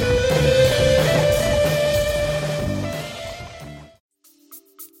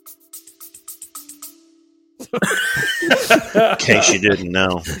 In case you didn't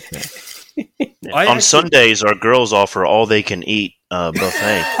know. On Sundays, our girls offer all they can eat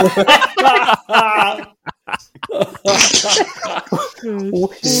buffet.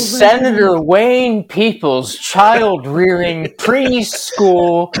 Senator Wayne Peoples child rearing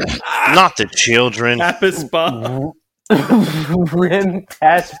preschool. Not the children.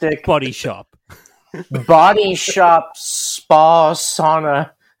 Rimtastic Body shop. Body shop spa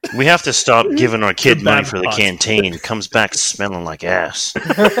sauna. We have to stop giving our kid money for the canteen. Comes back smelling like ass.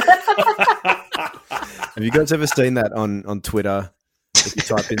 Have you guys ever seen that on Twitter? If you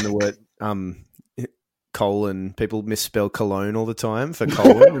type in the word colon, people misspell cologne all the time for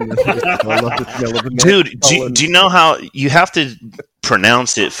colon. Dude, do you know how you have to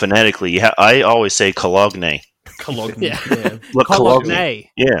pronounce it phonetically? I always say cologne. Cologne. Yeah. Look, Cologne.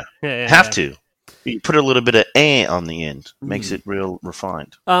 Yeah. Yeah. Have to. You put a little bit of on the end. Makes it real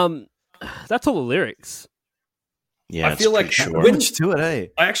refined. That's all the lyrics. Yeah, I feel like short.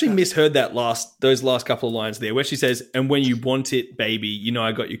 I actually misheard those last couple of lines there, where she says, "And when you want it, baby, you know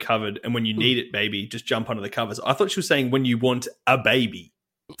I got you covered. And when you need it, baby, just jump under the covers." I thought she was saying, "When you want a baby,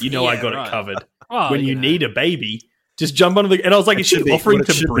 you know I got it covered. When you need a baby, just jump under the." And I was like, "Is she offering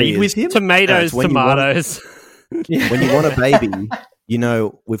to breed with him?" Tomatoes. When you want a baby, you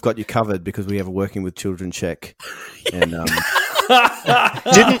know we've got you covered because we have a working with children check. And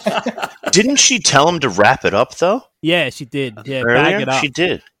didn't she tell him to wrap it up though? Yeah, she did. Yeah, earlier? bag it up. She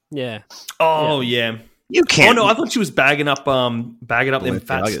did. Yeah. Oh yeah. You can't. Oh no, I thought she was bagging up them fat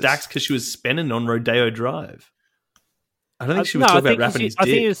nuggets. stacks because she was spinning on Rodeo Drive. I don't think she was talking about wrapping his dick. I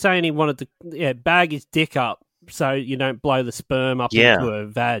think he was saying he wanted to bag his dick up so you don't blow the sperm up into a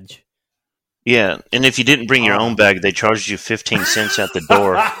vag. Yeah, and if you didn't bring your own bag, they charged you 15 cents at the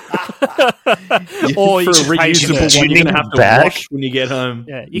door. Or you for a reusable one, you're going to have to wash when you get home.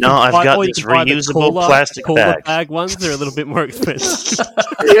 Yeah, I've got this reusable plastic bag ones. They're a little bit more expensive.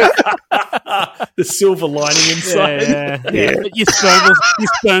 The silver lining inside. Yeah. But your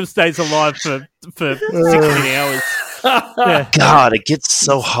sperm stays alive for 16 hours. Yeah. God, it gets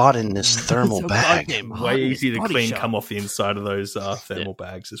so hot in this thermal bag. Way easier to clean come off the inside of those thermal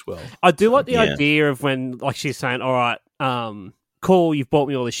bags as well. I do like the idea of when, like, she's saying, "All right, cool, you've bought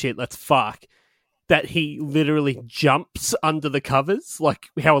me all this shit, let's fuck." That he literally jumps under the covers, like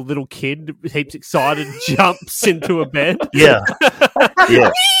how a little kid, heaps excited, jumps into a bed. Yeah.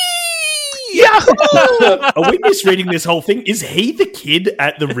 Are we misreading this whole thing? Is he the kid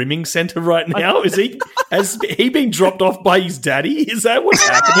at the rimming center right now? Has he been dropped off by his daddy? Is that what's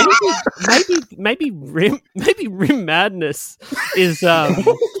happening? Maybe Rim Madness is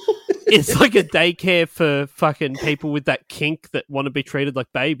it's like a daycare for fucking people with that kink that want to be treated like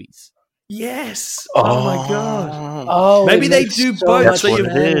babies. Yes. Oh my god. Oh, maybe they do both. So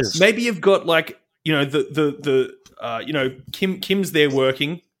maybe you've got like Kim's there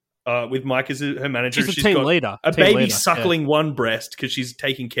working. With Mike as her manager. She's a team got leader. A baby suckling one breast because she's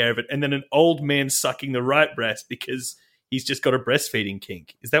taking care of it, and then an old man sucking the right breast because he's just got a breastfeeding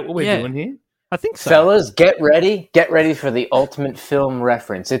kink. Is that what we're doing here? I think so. Fellas, get ready for the ultimate film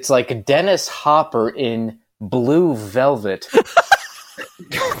reference. It's like Dennis Hopper in Blue Velvet.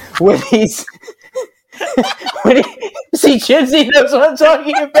 See, Chipsy knows what I'm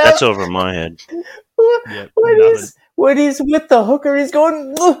talking about. That's over my head. When he's with the hooker, he's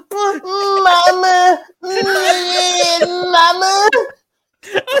going, "Mama, mama."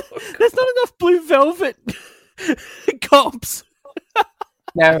 There's not enough Blue Velvet cops.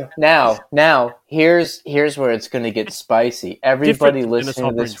 Now, here's where it's going to get spicy. Everybody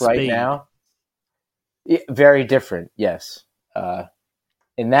listening to this right now, very different. Yes,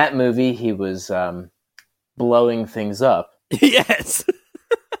 in that movie, he was blowing things up. Yes,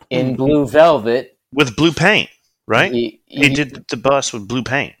 in Blue Velvet with blue paint. Right? He did the bus with blue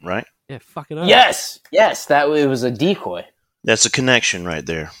paint, right? Yeah, fucking up. Yes, it was a decoy. That's a connection right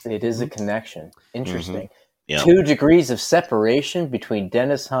there. It is a connection. Interesting. Mm-hmm. Yep. 2 degrees of separation between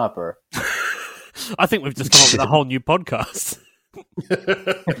Dennis Hopper. I think we've just come up with a whole new podcast.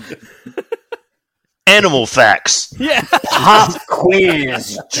 Animal facts. Yeah. Pop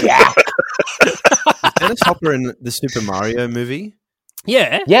quiz, Jack. Dennis Hopper in the Super Mario movie.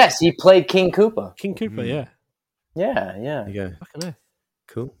 Yeah. Yes, he played King Koopa. King Koopa, yeah. Yeah. There you go. Fucking hell.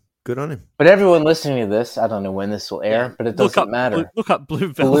 Cool. Good on him. But everyone listening to this, I don't know when this will air, but it doesn't matter. Look up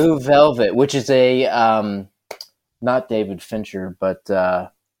Blue Velvet. Blue Velvet, which is a not David Fincher, but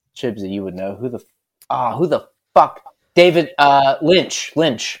Chibs that you would know. Who the fuck? David Lynch.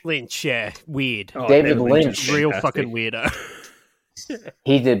 Lynch, yeah. Weird. Oh, David man, Lynch. is Real fantastic. fucking weirdo.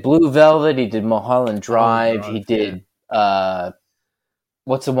 He did Blue Velvet. He did Mulholland Drive. He did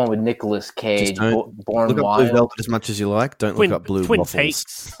what's the one with Nicolas Cage? Born Look up Wild. Blue Velvet as much as you like. Don't look up Blue Twin Waffles.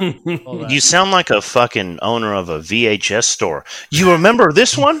 Peaks. All that. You sound like a fucking owner of a VHS store. You remember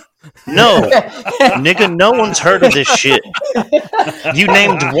this one? No. Nigga, no one's heard of this shit. You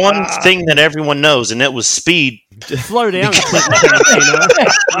named one thing that everyone knows, and it was Speed. Slow down, Quentin Tarantino.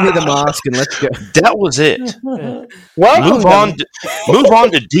 Give me the mask and let's go. That was it. Welcome Move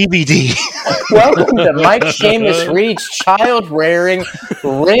on to DVD. Welcome to Mike Seamus Reed's child-rearing,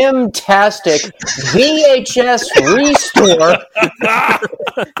 rim-tastic VHS restore.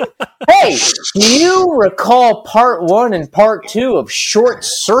 Hey, do you recall part 1 and part 2 of Short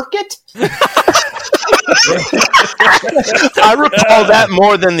Circuit? I recall that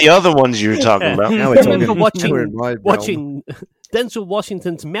more than the other ones you were talking about. Now I we're talking. remember we're in my realm. watching Denzel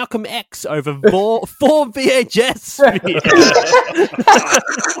Washington's Malcolm X over four VHS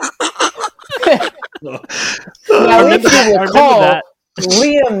Now, if you I recall, remember that.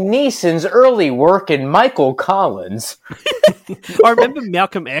 Liam Neeson's early work in Michael Collins. I remember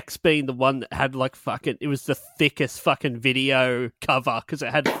Malcolm X being the one that had like fucking. It was the thickest fucking video cover because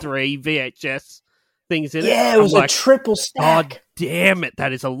it had 3 VHS things in it. Yeah, it I'm was like, a triple stack. God damn it!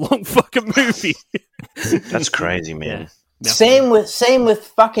 That is a long fucking movie. That's crazy, man. Yeah. Same with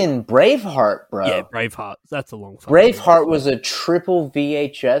fucking Braveheart, bro. Yeah, Braveheart. That's a long fucking Braveheart was a triple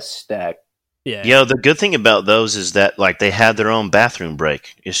VHS stack. Yeah. You know, the good thing about those is that like they had their own bathroom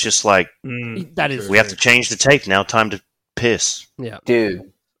break. It's just like That is. we have to change the tape now. Time to piss. Yeah.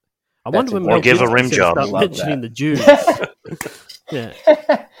 Dude. I wonder when Or Mel give a Gibson rim job. start Love mentioning that. the Jews. Yeah.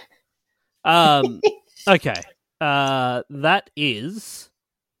 Okay. That is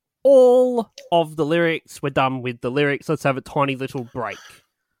all of the lyrics. We're done with the lyrics. Let's have a tiny little break.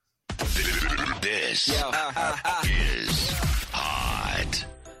 This is hot.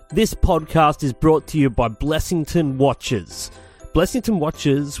 This podcast is brought to you by Blessington Watches. Blessington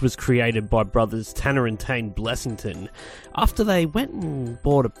Watches was created by brothers Tanner and Tane Blessington after they went and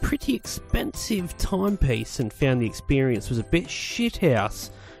bought a pretty expensive timepiece and found the experience was a bit shithouse,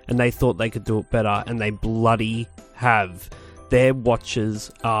 and they thought they could do it better, and they bloody have. Their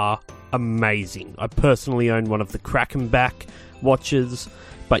watches are amazing. I personally own one of the Krakenback watches,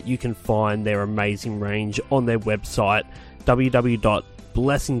 but you can find their amazing range on their website,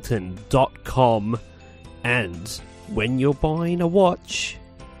 www.blessington.com, and when you're buying a watch,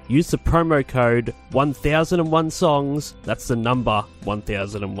 use the promo code 1001 songs, that's the number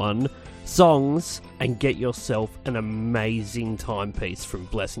 1001 songs, and get yourself an amazing timepiece from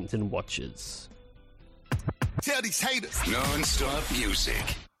Blessington Watches. Tell these haters. Non-stop music.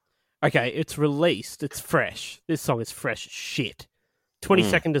 Okay, it's released, it's fresh. This song is fresh as shit.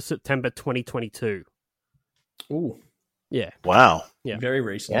 22nd of September 2022. Ooh, Yeah. Wow. Yeah. very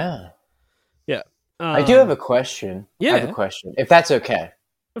recent. Yeah. Yeah. I do have a question. yeah. I have a question. If that's okay.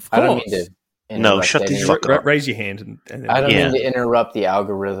 Of I don't course. mean to No, interrupt shut the any- fuck up. Raise your hand. And I don't Yeah. mean to interrupt the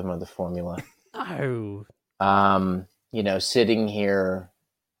algorithm of the formula. No. Sitting here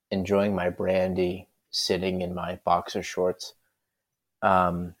enjoying my brandy, sitting in my boxer shorts,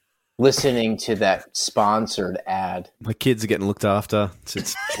 listening to that sponsored ad. My kids are getting looked after.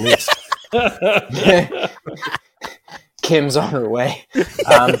 It's bliss. Kim's on her way.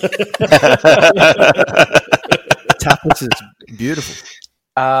 Tapas is beautiful.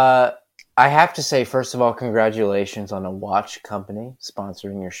 I have to say, first of all, congratulations on a watch company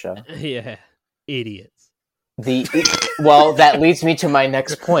sponsoring your show. Yeah. Idiots. Well, that leads me to my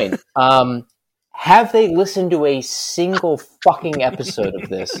next point. Have they listened to a single fucking episode of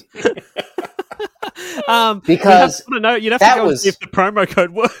this? Because you'd have that to go and was- see if the promo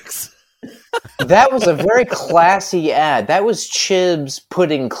code works. That was a very classy ad. That was Chibs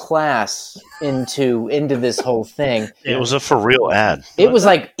putting class into this whole thing. It was a for real ad. It was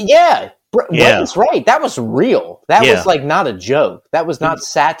like, yeah, Yeah. Wayne's right. That was real. That Yeah. was like not a joke. That was not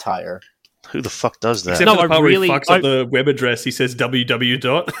satire. Who the fuck does that? Except No, for the part where he fucks I- up the web address. He says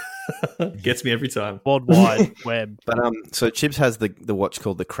www. Gets me every time. World Wide Web. But so Chibs has the watch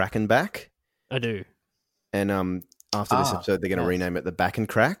called the Krakenback, I do. and after this episode they're going to rename it the Back and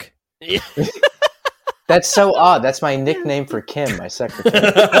Crack. Yeah. That's so odd. That's my nickname for Kim, my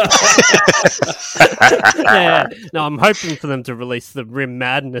secretary. Yeah. No, I'm hoping for them to release the Rim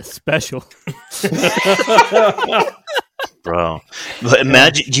Madness special. Bro. But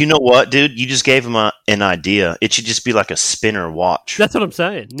imagine, you know what, dude? You just gave him an idea. It should just be like a spinner watch. That's what I'm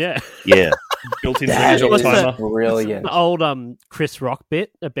saying. Yeah. Yeah. Built-in That job is timer. brilliant. The old Chris Rock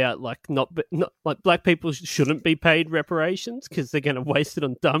bit about like not like black people shouldn't be paid reparations because they're going to waste it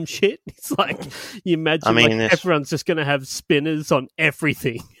on dumb shit. It's like you imagine like everyone's just going to have spinners on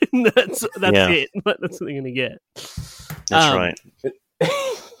everything. that's it. That's what they're going to get. That's right.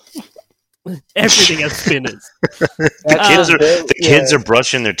 Everything has spinners. The kids are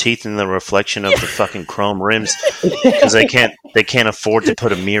brushing their teeth in the reflection of the fucking chrome rims because they can't afford to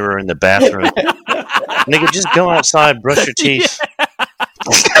put a mirror in the bathroom. Nigga, just go outside, brush your teeth.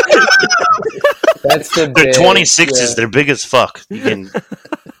 That's the They're bit, 26s. They're big as fuck. You can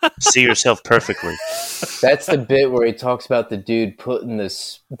see yourself perfectly. That's the bit where he talks about the dude putting the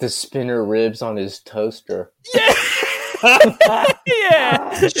spinner ribs on his toaster.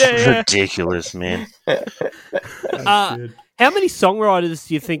 It's ridiculous, man. How many songwriters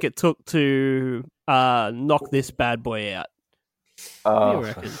do you think it took to knock this bad boy out? What do you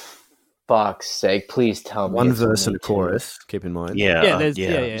reckon? Fuck's sake, please tell me. One verse and a chorus, keep in mind. Yeah.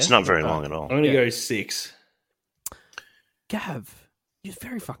 It's not very long at all. I'm going to go 6. Gav, you're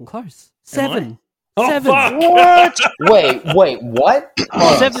very fucking close. 7. Oh, 7. fuck. What? Wait, what?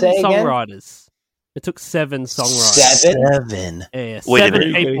 Hold on, 7 say again? songwriters. It took 7 songwriters. 7? Yeah, Wait a 7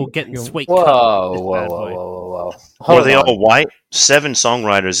 minute. people getting sweet Whoa, cut. whoa. Were they all white? 7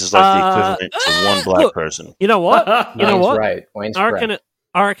 songwriters is like the equivalent to one black look, person. You know what? Wayne's I correct.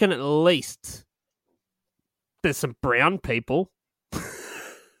 reckon at least there's some brown people.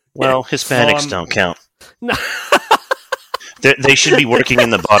 Well, Hispanics don't count. No. They should be working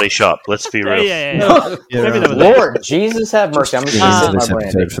in the body shop. Let's be real. Maybe they were Lord Jesus have mercy. I'm just going to sit this my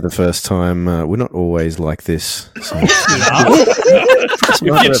brand. episode for the first time. We're not always like this. So. If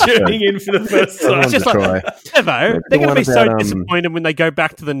you're tuning in for the first time. It's just like, Evo, they're going to be so disappointed when they go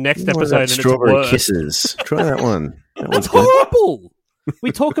back to the next episode and Strawberry it's worse. Kisses. Try that one. That's horrible.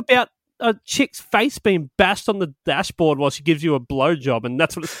 We talk about a chick's face being bashed on the dashboard while she gives you a blowjob, and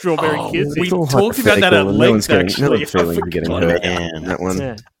that's what a strawberry kiss is. We talked about that at length, actually. Getting hurt. That one.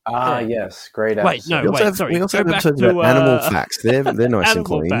 Yeah. Yes, great Wait, episode. no, sorry. We also Go have back episodes to, about animal facts. They're nice and animal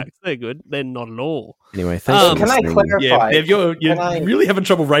clean. facts. They're good. They're not at all. Anyway, thanks for Can I listening. clarify? Yeah, Bev, you're really having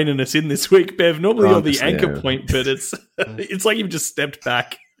trouble reining us in this week, Bev. Normally you're the anchor point, but it's like you've just stepped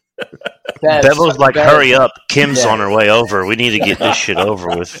back. Bevo's like, hurry up. Kim's on her way over. We need to get this shit over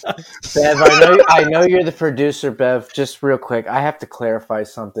with. Bev, I know you're the producer, Bev. Just real quick, I have to clarify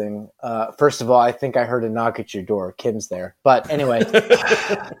something. First of all, I think I heard a knock at your door. Kim's there. But anyway,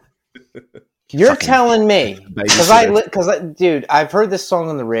 you're telling me, dude, I've heard this song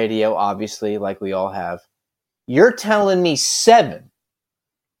on the radio, obviously, like we all have. You're telling me 7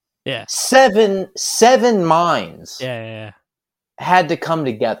 minds had to come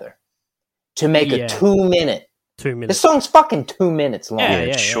together to make a 2 minute. 2 minutes. This song's fucking 2 minutes long.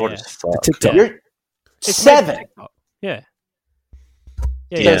 It's short as fuck. TikTok. You're 7. Yeah.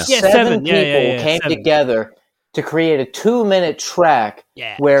 Seven people came together to create a 2 minute track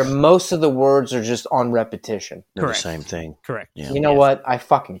where most of the words are just on repetition. They're the same thing. Correct. Yeah. You know what? I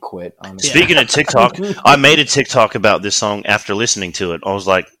fucking quit. Honestly. Speaking of TikTok, I made a TikTok about this song after listening to it. I was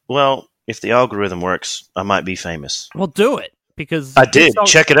like, well, if the algorithm works, I might be famous. Well, do it. Because I did.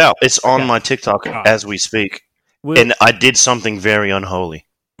 Check it out. It's on my TikTok as we speak. And I did something very unholy.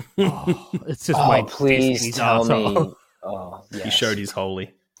 It's just please tell me. Oh, yes. He showed his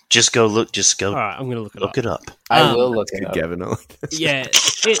holy. Just go look. All right, I'm going to look it up. I will look it up. Gavin, I like this. Yeah.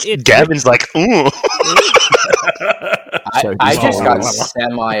 Gavin's like, ooh. I just got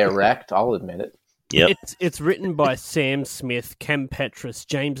semi-erect. I'll admit it. Yep. It's written by Sam Smith, Kem Petras,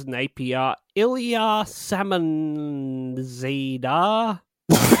 James Napier, Ilya Samanzida.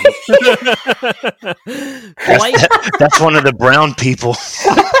 That's one of the brown people.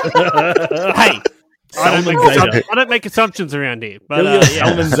 Hey, I don't make assumptions around here. But,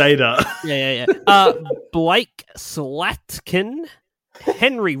 Zeta. Blake Slatkin,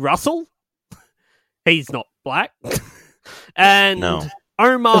 Henry Russell. He's not black. And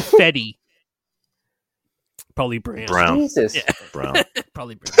Omar Fetty. Probably brown. Jesus. Yeah. Brown.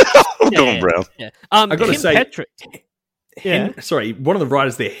 Probably brown. I'm going brown. Yeah. I got to say, Yeah. Sorry, one of the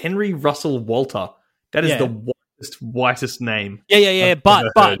writers there, Henry Russell Walter. That is the whitest name. Yeah.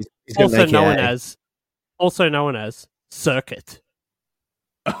 But also also known as Circuit.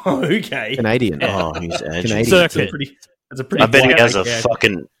 Oh, okay. Canadian. Oh, he's edgy. Circuit. That's a pretty. I bet he has a gag.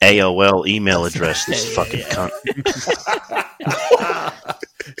 fucking AOL email address. This fucking cunt.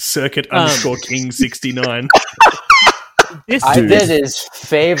 Circuit_King69. I bet his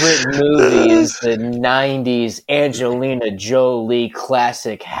favorite movie is the 90s Angelina Jolie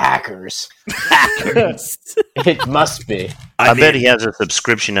classic Hackers. It must be. I bet he has a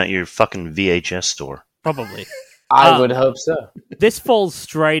subscription at your fucking VHS store. Probably. I would hope so. This falls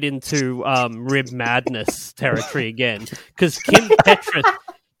straight into Rib Madness territory again, because Kim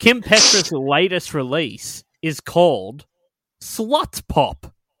Petras' latest release is called Slut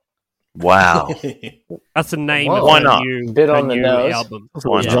Pop. Wow. That's the name Whoa. of Why her not? new, Bit her on the new nose. album.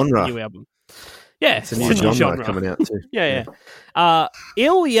 Why not? Genre. New album. Yeah, It's a new genre coming out too. Yeah.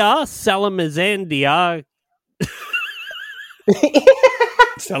 Ilya Salamazandia.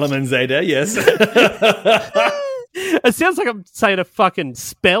 Salomon Zeta, yes. It sounds like I'm saying a fucking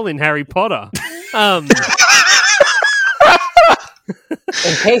spell in Harry Potter.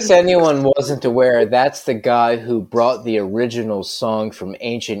 In case anyone wasn't aware, that's the guy who brought the original song from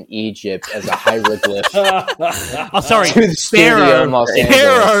ancient Egypt as a hieroglyph Oh, sorry. to the studio in Los Angeles.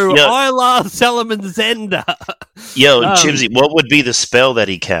 Pharaoh Yeah. Isla Salamazenda. Yo, Chimsy, what would be the spell that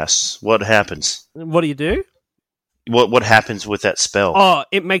he casts? What happens? What do you do? What happens with that spell? Oh,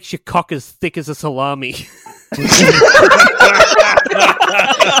 it makes your cock as thick as a salami.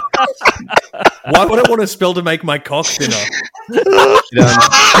 Why would I want a spell to make my cock thinner?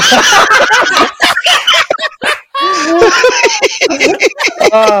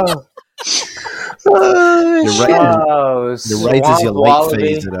 Oh, The raids is your late Wallaby.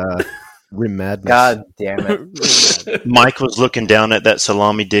 phase at Rim Madness. God damn it. Mike was looking down at that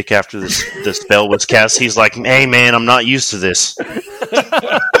salami dick after the spell was cast. He's like, hey, man, I'm not used to this.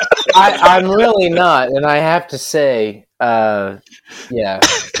 I'm really not, and I have to say, Gavin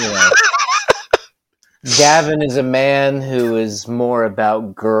is a man who is more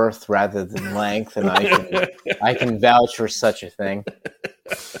about girth rather than length, and I can vouch for such a thing.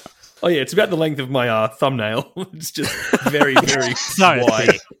 Oh yeah, it's about the length of my thumbnail. It's just very, very So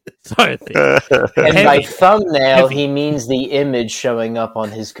wide. thick. So thick. And by thumbnail, he means the image showing up on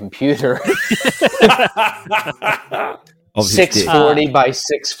his computer. Of his dick. 640 by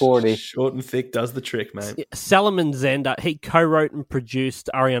 640. Short and thick does the trick, mate. Salomon Zenda, he co-wrote and produced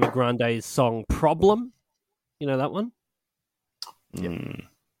Ariana Grande's song Problem. You know that one? Yeah.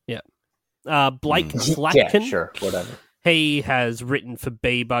 Blake Slatkin. Yeah, sure, whatever. He has written for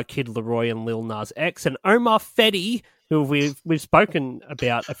Bieber, Kid Laroi, and Lil Nas X. And Omar Fedi, who we've spoken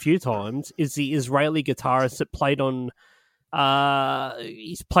about a few times, is the Israeli guitarist that played on...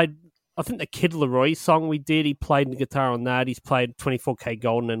 he's played... I think the Kid Laroi song we did, he played the guitar on that. He's played 24K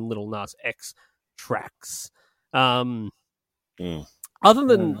Golden and Lil Nas X tracks. Other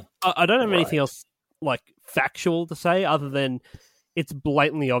than... I don't have anything else like factual to say, other than it's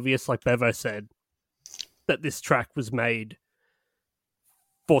blatantly obvious, like Bevo said, that this track was made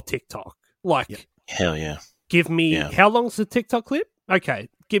for TikTok. Like, Hell yeah. give me... How long's the TikTok clip? Okay,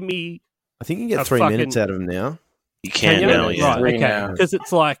 give me... I think you can get 3 minutes out of him now. You can now, yeah. Right, okay. now. Because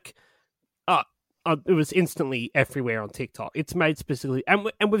it's like... it was instantly everywhere on TikTok. It's made specifically... And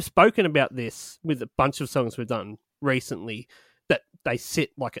we've spoken about this with a bunch of songs we've done recently, that they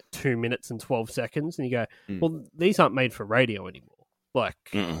sit like at 2 minutes and 12 seconds, and you go, well, these aren't made for radio anymore. Like...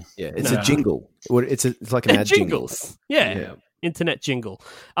 Yeah, it's a jingle. It's like an ad jingles. Yeah. Internet jingle.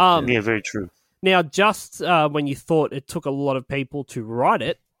 Yeah, very true. Now, just when you thought it took a lot of people to write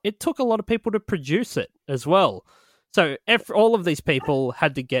it, it took a lot of people to produce it as well. So all of these people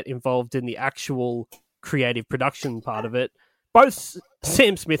had to get involved in the actual creative production part of it. Both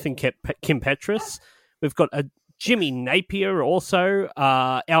Sam Smith and Kim Petras. We've got a Jimmy Napier also,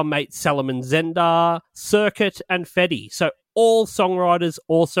 our mate Salomon Zenda, Circuit, and Fedi. So all songwriters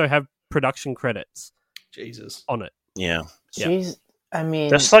also have production credits. Jesus. On it. Yeah. Jeez, I mean...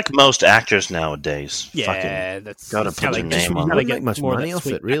 That's like most actors nowadays. Yeah, Fucking that's gotta how put they their just name on really it. Don't make much more of money that off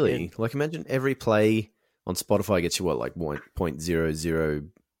sweet it, really. back end. Like, imagine every play on Spotify gets you, what, like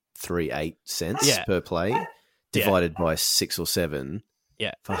 0.0038 cents per play, divided by 6 or 7.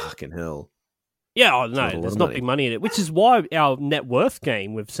 Yeah. Fucking hell. Yeah, oh, It's not a no, lot there's of not money. big money in it, which is why our net worth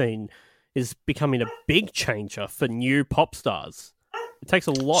game we've seen is becoming a big changer for new pop stars. It takes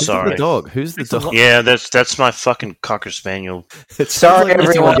a lot. Sorry. The dog. Who's the dog? Yeah, that's my fucking Cocker Spaniel. Sorry,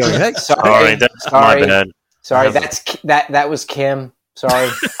 everyone. Going, hey, Sorry, that's my bad. Sorry, that was Kim. Sorry.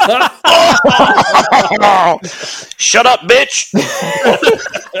 Shut up, bitch!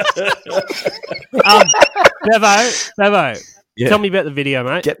 Bevo, Yeah. tell me about the video,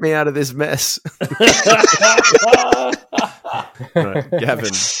 mate. Get me out of this mess. Right,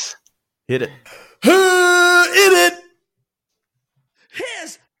 Gavin, hit it. Hit it!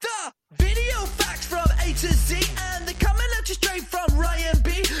 to Z, and they're coming at you straight from Ryan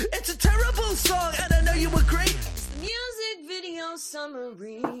B. It's a terrible song, and I know you agree. It's the music video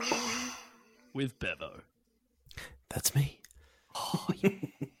summary with Bevo. That's me.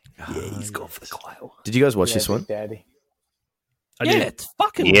 He's gone for the quail. Did you guys watch this one? Daddy. It's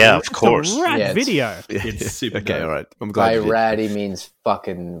fucking of it's course. a rad Yeah, video. It's super Okay, dope. all right. I'm glad By you did. ratty means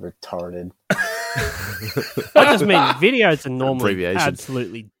fucking retarded. I just mean videos are normally Abbreviation.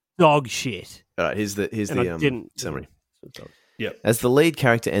 absolutely dog shit. All right, here's And I the didn't- summary. Yep. As the lead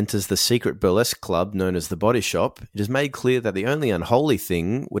character enters the secret burlesque club known as the Body Shop, it is made clear that the only unholy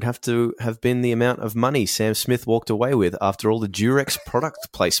thing would have to have been the amount of money Sam Smith walked away with after all the Durex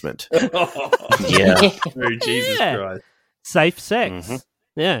product placement. Yeah. Oh, Jesus Yeah. Christ. Safe sex. Mhm.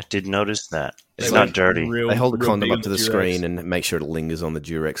 Yeah. Did notice that. It's They not like dirty. They hold the real condom big up to on the Durex. screen and make sure it lingers on the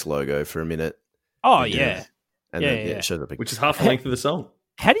Durex logo for a minute. Oh, yeah. And Yeah, then yeah. it shows up. Which is half the length of the song.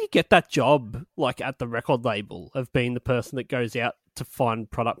 How do you get that job, like, at the record label of being the person that goes out to find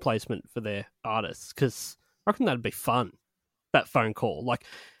product placement for their artists? Because I reckon that'd be fun, that phone call. Like,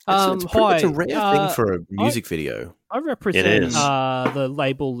 it's a rare hi, thing for a music video. I It represent is. the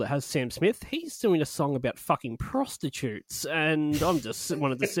label that has Sam Smith. He's doing a song about fucking prostitutes, and I'm just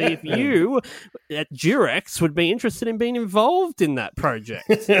wanted to see if you at Durex would be interested in being involved in that project.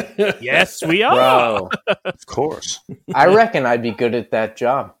 Yes, we are. Bro, Of course. I reckon I'd be good at that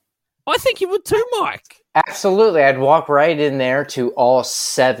job. I think you would too, Mike. Absolutely. I'd walk right in there to all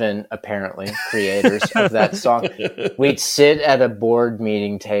 7, apparently, creators of that song. We'd sit at a board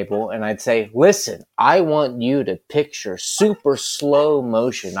meeting table and I'd say, listen, I want you to picture super slow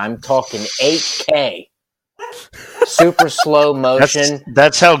motion. I'm talking 8K. Super slow motion.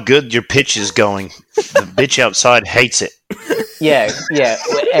 That's how good your pitch is going. The bitch outside hates it. Yeah.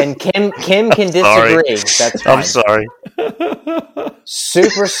 And Kim can Sorry. disagree. That's fine. I'm sorry.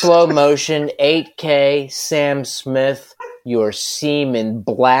 Super slow motion, 8K, Sam Smith, your semen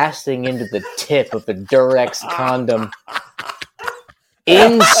blasting into the tip of a Durex condom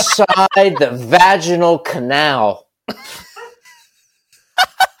inside the vaginal canal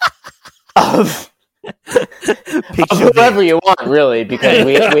of whoever you want, really, because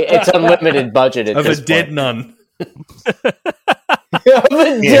we it's unlimited budget at Of this a dead point. nun. Of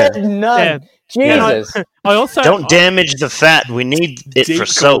a dead nun. Jesus. I also Don't damage the fat. We need it Deep for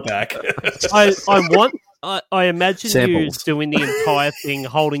soap. callback. I imagine you Samples. doing the entire thing,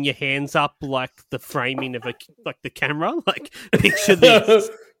 holding your hands up like the framing of the camera. Like, picture this.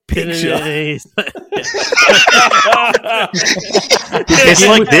 Picture. this.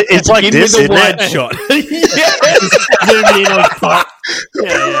 It's like In this, with a isn't wide it? shot. Zoom in on top.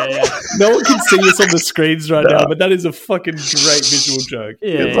 Yeah. No one can see us on the screens right now, but that is a fucking great visual joke.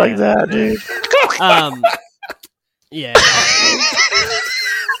 Yeah, It's like that, dude. Yeah.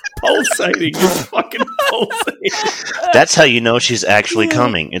 Pulsating. It's fucking pulsating. That's how you know she's actually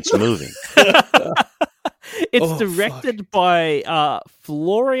coming. It's moving. It's Oh, directed by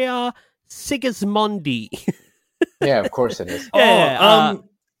Floria Sigismondi. Yeah, of course it is.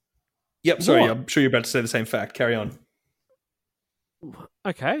 Yep, sorry, what? I'm sure you're about to say the same fact. Carry on.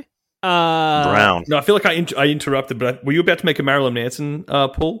 Okay. Brown. No, I feel like I interrupted, but were you about to make a Marilyn Manson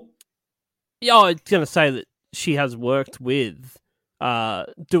pull? Yeah, I was going to say that she has worked with Dua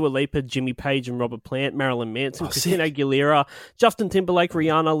Lipa, Jimmy Page and Robert Plant, Marilyn Manson, Christina Aguilera, Justin Timberlake,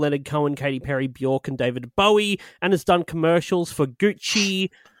 Rihanna, Leonard Cohen, Katy Perry, Bjork and David Bowie, and has done commercials for Gucci,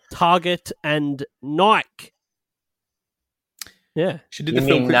 Target and Nike. Yeah. She did You the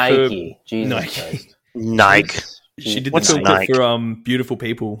film mean clip Nike. Jesus Nike. Christ. Nike. She did What's the film Nike? clip for Beautiful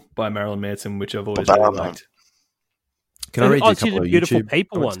People by Marilyn Manson, which I've always really liked. Can I read you a she's couple a of beautiful YouTube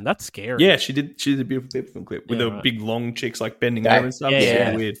people comments? one. That's scary. Yeah, she did a Beautiful People film clip with Yeah, the right. big long chicks like bending That- over and stuff. yeah, It's yeah.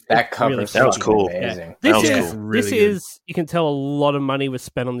 really weird. That cover Really is That was fucking cool. amazing. That was This cool. is Really this good. is you can tell a lot of money was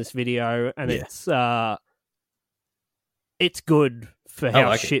spent on this video, and Yeah. it's good for I how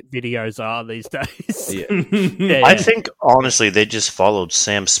like it. shit videos are these days. Yeah. Yeah, I yeah. think, honestly, they just followed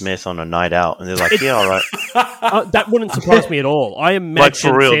Sam Smith on a night out, and they're like, yeah, all right. That wouldn't surprise me at all. I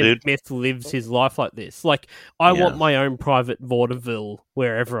imagine for real, Sam dude. Smith lives his life like this. Like, I Yeah. want my own private vaudeville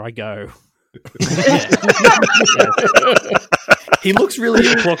wherever I go. He looks really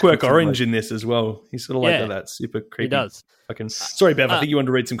Clockwork Orange in this as well. He's sort of like Yeah. that super creepy. He does. Fucking... Sorry, Bev. I think you wanted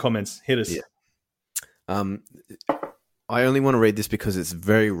to read some comments. Hit us. Yeah. I only want to read this because it's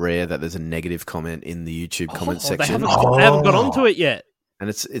very rare that there's a negative comment in the YouTube comment They section. haven't got onto it yet. And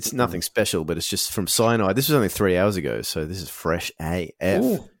it's nothing special, but it's just from Cyanide. This was only 3 hours ago, so this is fresh AF.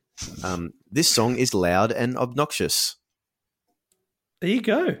 Ooh. This song is loud and obnoxious. There you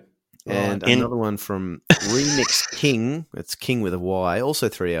go. And another one from Remix King. It's King with a Y. Also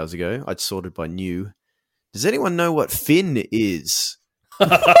 3 hours ago. I'd sorted by new. Does anyone know what Finn is? Finn.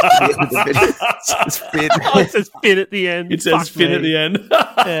 It says Finn at the end. It says Finn at the end.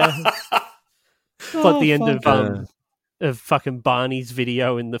 Yeah. It's like the end of fucking Barney's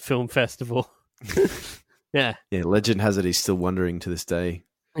video in the film festival. Yeah. Yeah, legend has it he's still wondering to this day.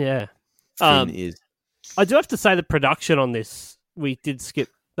 Yeah. Finn is. I do have to say the production on this, we did skip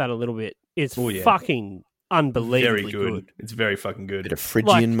that a little bit, is fucking unbelievably very good. It's very fucking good. Bit of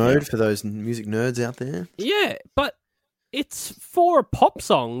Phrygian mode for those music nerds out there. Yeah, but it's for a pop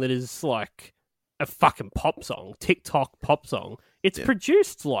song that is like a fucking pop song, TikTok pop song. It's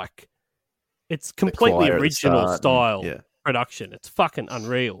produced like it's completely original style production. It's fucking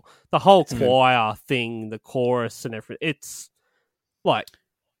unreal. The whole choir thing, the chorus and everything. It's like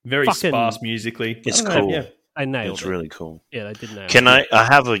very fucking, sparse musically. It's cool. Yeah. They nailed it. It's really cool. Yeah, they did nail Can it. I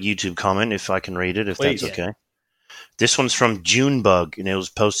have a YouTube comment if I can read it, if Please. that's okay? This one's from Junebug, and it was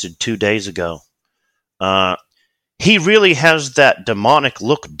posted 2 days ago. He really has that demonic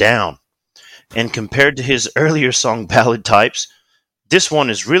look down. And compared to his earlier song ballad types, this one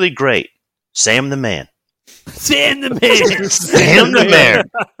is really great. Sam the Man. Sam the Man! Sam the Man!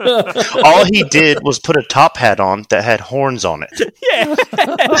 All he did was put a top hat on that had horns on it. Yeah!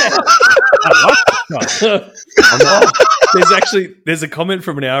 There's a comment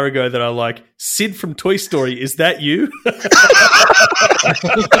from an hour ago that I like. Sid from Toy Story, is that you?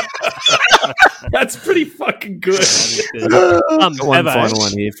 That's pretty fucking good. Got one final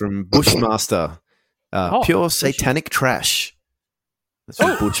one here from Bushmaster. Pure satanic trash. That's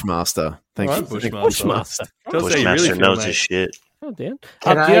from Bushmaster. Thank you. Bushmaster. Bushmaster knows his shit. Oh, Dan.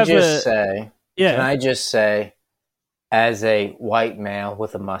 Can I just say, as a white male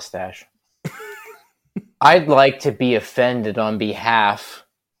with a mustache, I'd like to be offended on behalf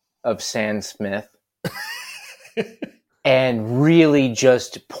of Sam Smith and really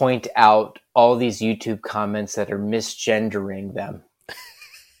just point out all these YouTube comments that are misgendering them.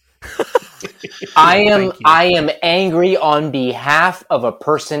 I am angry on behalf of a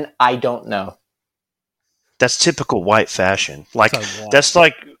person I don't know. That's typical white fashion. Like that's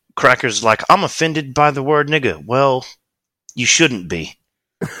like crackers. Like I'm offended by the word nigga. Well, you shouldn't be.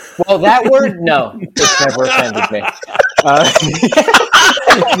 Well, that word, no, it's never offended me.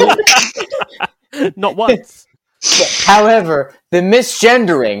 Not once. However, the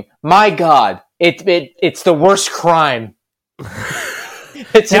misgendering, my God, it's the worst crime.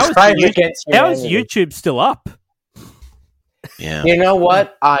 It's a crime against humanity. How is YouTube still up? Yeah. You know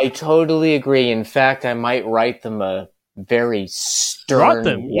what? I totally agree. In fact, I might write them a very stern Write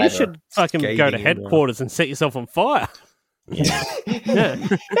them. letter. You should fucking go to headquarters and set yourself on fire. Yeah.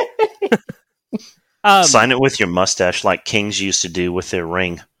 Sign it with your mustache like kings used to do with their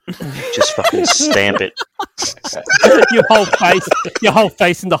ring. Just fucking stamp it. your whole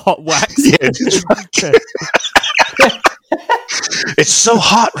face in the hot wax. It's so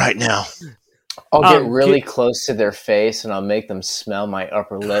hot right now. I'll get really close to their face and I'll make them smell my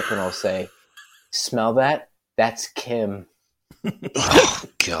upper lip and I'll say, "Smell that? That's Kim." Oh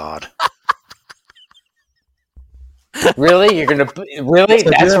God. Really? You're gonna really?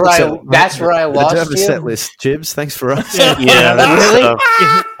 That's where I lost you. I do have a set list, Jibs. Thanks for us. Yeah. Really?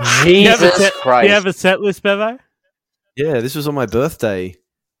 Jesus Christ! Do you have a set list, Bevo? Yeah, this was on my birthday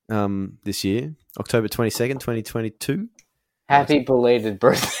this year, October 22nd, 2022. Happy belated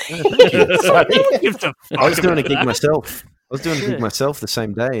birthday! I was doing a gig myself. The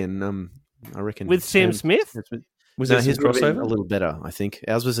same day, and I reckon with Sam Smith. Was his crossover a little better? I think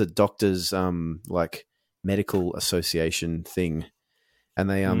ours was a doctor's like medical association thing, and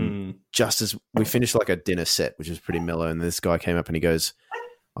they just as we finished like a dinner set, which was pretty mellow, and this guy came up and he goes,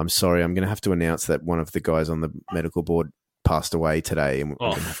 "I'm sorry, I'm going to have to announce that one of the guys on the medical board passed away today, and we're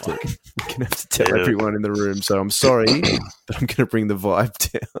going to have to tell everyone in the room. So I'm sorry, but I'm going to bring the vibe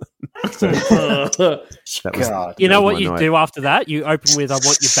down." So, you know what you do after that? You open with "I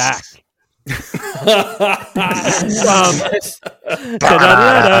want you back." I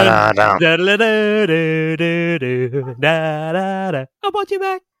want you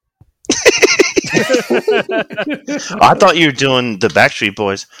back. I thought you were doing the Backstreet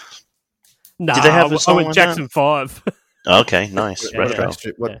Boys. No, did they have a song with Jackson 5. Okay, nice. Retro.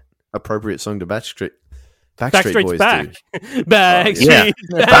 What appropriate song to Backstreet Backstreet's Boys back. do? Backstreet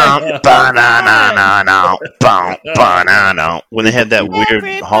back. When they had that weird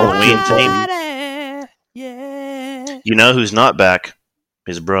Halloween theme. Yeah. You know who's not back?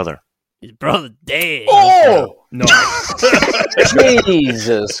 His brother. His brother dead. Oh! No.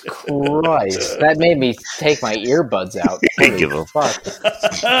 Jesus Christ. That made me take my earbuds out. Holy Give a fuck.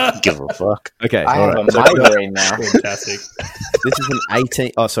 Give a fuck. Okay, I all have right. a migraine now. Fantastic. This is an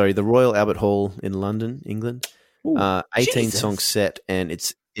 18. Oh, sorry, the Royal Albert Hall in London, England. 18 song set, and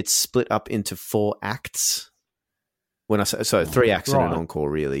it's split up into 4 acts. When I say 3 acts and an encore,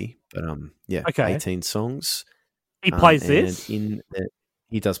 really. But yeah, Okay. 18 songs. He plays and this.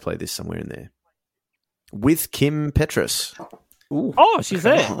 He does play this somewhere in there with Kim Petras. Oh, she's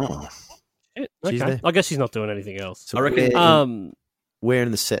there. Oh. Shit, She's okay. there. I guess she's not doing anything else. So I reckon- where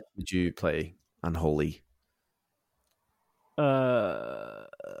in the set would you play Unholy?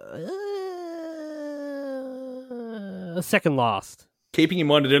 Second last. Keeping in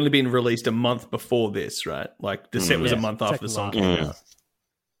mind, it had only been released a month before this, right? Like, the set was a Yeah, month after the second song last. came out.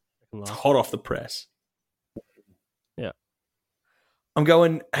 Second It's last. hot off the press. Yeah. I'm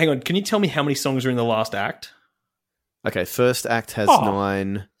going, hang on, can you tell me how many songs are in the last act? Okay, first act has Oh.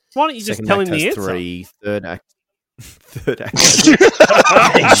 9. Why don't you just Second tell act him the has answer? 3. Third act. You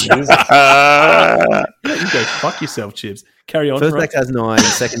go fuck yourself, Chips. Carry on. First Rob. act has 9.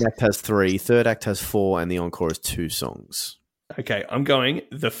 Second act has 3. Third act has 4, and the encore is 2 songs. Okay, I'm going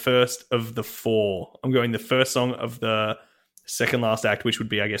the first of the 4. I'm going the first song of the second last act, which would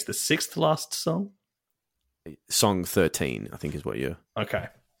be, I guess, the 6th last song. Song 13, I think, is what you're. Okay.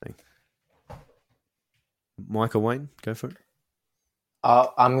 Michael Wayne, go for it.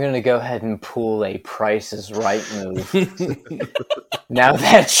 I'm going to go ahead and pull a Price is Right move. Now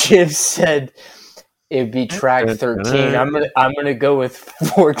that Chip said it'd be track 13, I'm gonna go with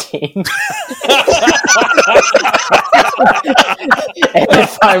 14. And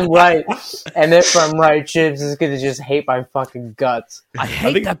if I'm right, Chips is gonna just hate my fucking guts. I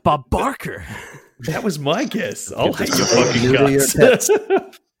hate that Bob Barker. That was my guess. I'll hate your fucking You do your guts.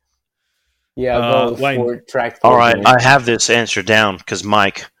 Yeah, I'll go with Wayne. track 14. All right, I have this answer down because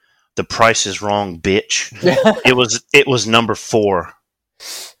Mike, the price is wrong, bitch. It was number 4,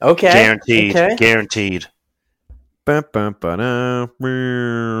 Okay. guaranteed, Okay. guaranteed. Fuck Fuck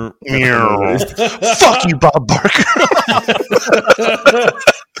you, Bob Barker.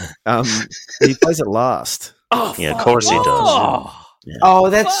 He plays it last. Oh, Yeah, of course he does. Oh, Oh,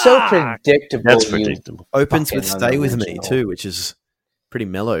 that's so Fuck. predictable. That's you- predictable. Opens with Fucking "Stay with Me" unoriginal. too, which is pretty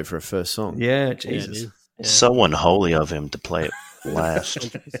mellow for a first song. Yeah, Yeah, Jesus. it is. So unholy of him to play it last.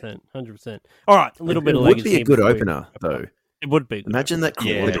 100%. All right, a little bit It of would legacy be a good before we- opener, though. It would be. Imagine that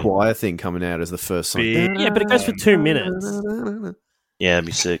Yeah. the choir thing coming out as the first song. Big- Yeah, but it goes for 2 minutes. Yeah, it'd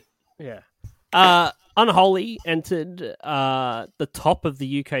be sick. Yeah. Unholy entered the top of the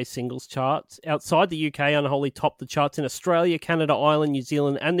UK singles charts. Outside the UK, Unholy topped the charts in Australia, Canada, Ireland, New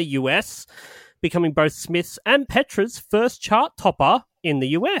Zealand, and the US, becoming both Smith's and Petras' first chart topper in the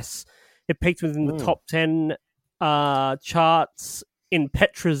US. It peaked within the top 10 charts in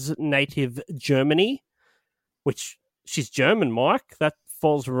Petras' native Germany, which she's German, Mike. That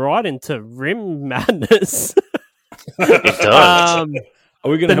falls right into rim madness. It does. Are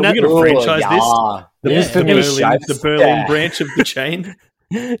we going to Oh, franchise this? This The Berlin branch of the chain?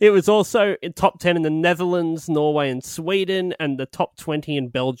 It was also in top 10 in the Netherlands, Norway, and Sweden, and the top 20 in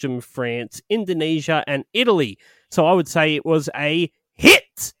Belgium, France, Indonesia, and Italy. So I would say it was a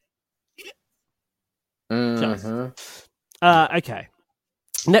hit. Mhm. Okay.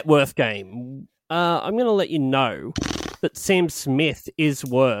 Net worth game. I'm going to let you know that Sam Smith is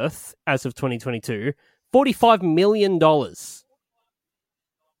worth, as of 2022, $45 million.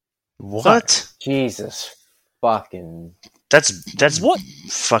 What? Jesus fucking. That's What?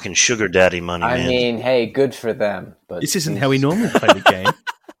 fucking sugar daddy money, I man. mean, hey, good for them. But This isn't how we normally play the game.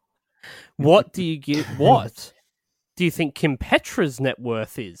 What do you get? What do you think Kim Petra's net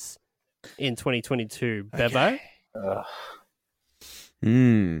worth is in 2022, Bevo? Ugh.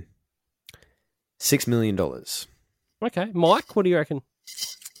 $6 million. Okay. Mike, what do you reckon?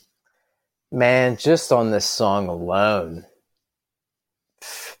 Man, just on this song alone,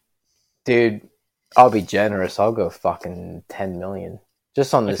 dude, I'll be generous. I'll go fucking 10 million.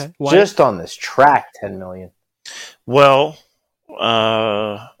 Just on this, Okay, why? just on this track, 10 million. Well,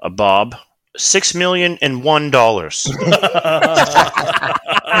 Bob,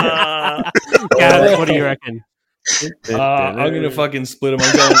 $6,001,001. Gareth, what do you reckon? I'm going to fucking split them.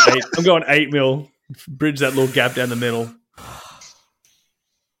 I'm going 8 mil. Bridge that little gap down the middle.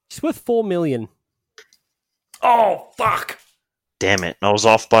 She's worth $4 million. Oh, fuck. Damn it! I was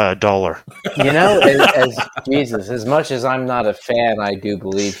off by $1. You know, Jesus, as much as I'm not a fan, I do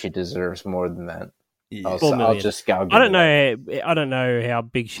believe she deserves more than that. Yeah. $4 million. I'll just go. I don't know how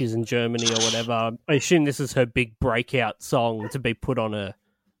big she's in Germany or whatever. I assume this is her big breakout song to be put on a,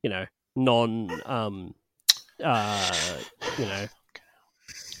 non,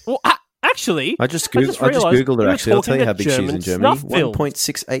 Well, actually, I just googled her. Actually, I'll tell you how big she is in Germany.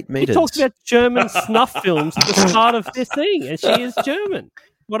 1.68 meters. He talked about German snuff films at the start of this thing, and she is German.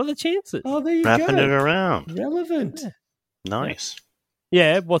 What are the chances? Oh, there you Wrapping go. it around. Relevant. Yeah. Nice.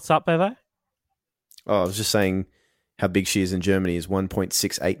 Yeah, what's up, Bevo? Oh, I was just saying how big she is in Germany is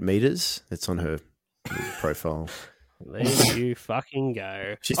 1.68 meters. It's on her profile. There you fucking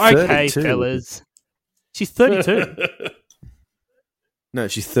go. She's okay, 32. fellas. She's 32. No,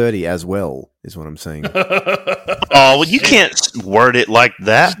 she's 30 as well, is what I'm saying. Oh, well, you can't word it like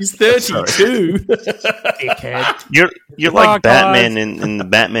that. She's 32. Dickhead. You're like Batman in the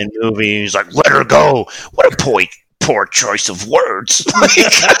Batman movie. He's like, let her go. What a poor choice of words. I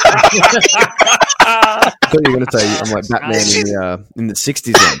thought you were going to say I'm like Batman in the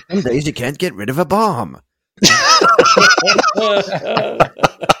 60s. Then. Some days you can't get rid of a bomb.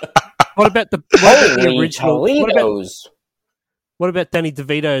 What about the original? What about Danny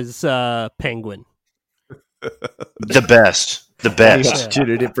DeVito's Penguin? The best.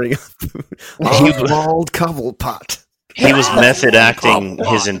 Opportunity to bring up Oswald Cobblepot. He was method acting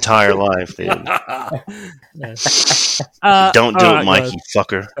his entire life, dude. Don't do it, Mikey,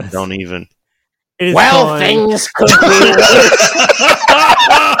 fucker. Don't even. Well, things could be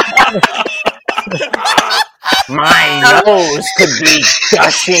My nose could be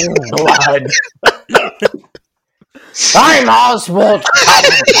gushing blood. I'm Oswald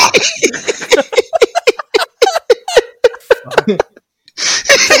Cobblepot.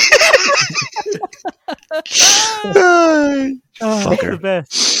 It's the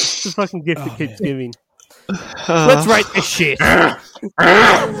best. It's the fucking gift that keeps giving. Let's rate this shit.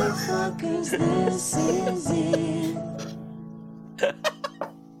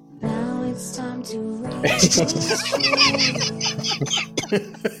 Now it's time to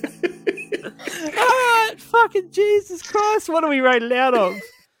Alright, fucking Jesus Christ. What do we rate it out of?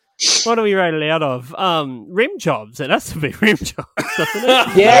 Rim jobs. It has to be rim jobs, doesn't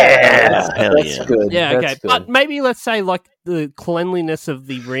it? Yeah, Hell that's yeah. good. Yeah, okay. That's good. But maybe let's say like the cleanliness of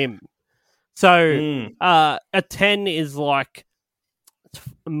the rim. So a 10 is like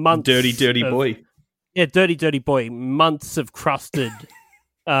months. Dirty boy. Yeah, dirty boy. Months of crusted.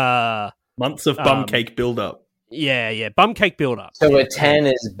 Months of bum cake build-up. Yeah. Bum cake build-up. So a 10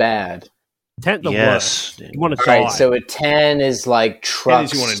 is bad. 10 the Yes. worst. You want to All die. right, so a 10 is like truck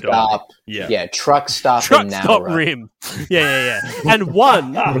is you wanna die. stop. Yeah. Truck stop Truck and now stop run. rim. Yeah. And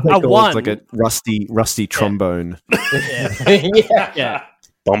one, a It's one. like a rusty trombone. Yeah.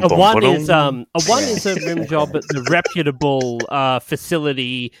 Bum, A bum, one ba-dum. is a rim job at the reputable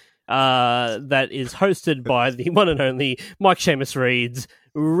facility that is hosted by the one and only Mike Seamus Reed's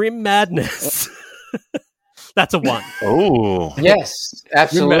Rim Madness. That's a 1. Oh. Yes,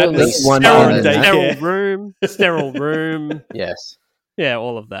 absolutely. Sterile room. Yes. Yeah,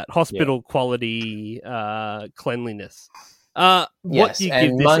 all of that. Hospital quality cleanliness. Yes, What do you give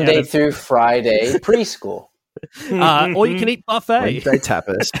and this Monday out of- through Friday preschool. all you can eat buffet. Wednesday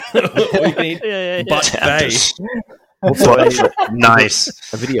tapas. Yeah. But bay.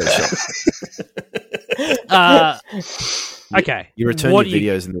 Nice. A video shop. Okay. You return What your do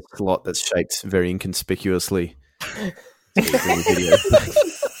you- videos in the slot that's shaped very inconspicuously. Video.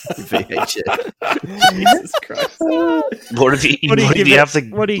 VHS. Jesus Christ. What if you have to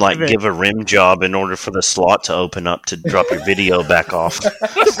what do you like give it? give a rim job in order for the slot to open up to drop your video back off?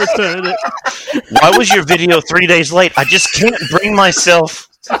 Return it. Why was your video 3 days late? I just can't bring myself.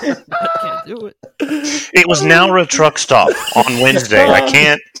 I can't do it. It was now a truck stop on Wednesday. I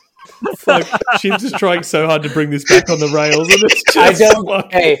can't. Fuck. Shins is trying so hard to bring this back on the rails, and it's just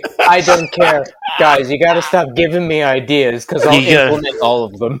I don't care. Guys, you gotta stop giving me ideas, because I'll implement all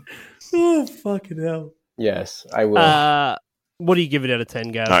of them. Oh, fucking hell. Yes, I will. What do you give it out of 10,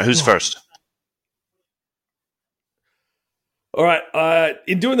 Gav? All right, who's first? All right.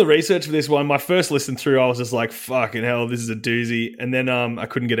 In doing the research for this one, my first listen through, I was just like, fucking hell, this is a doozy. And then I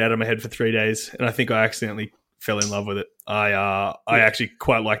couldn't get it out of my head for 3 days, and I think I accidentally fell in love with it. I actually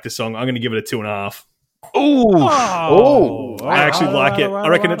quite like the song. I'm going to give it a 2.5. Oh, I actually like it. I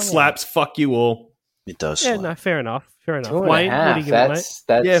reckon it slaps. Fuck you all. It does. Yeah, slap. no, fair enough. 2.5. Wayne, what do you give it, mate?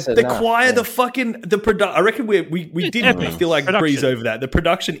 That's The enough, choir, yeah. the fucking I reckon we didn't epic. feel like Production. breeze over that. The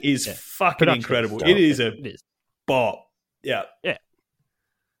production is fucking Production incredible. is It is a It is. bop. Yeah. Yeah.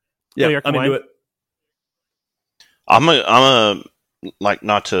 Yeah, What do you reckon, I'm into Wayne? it. I'm a like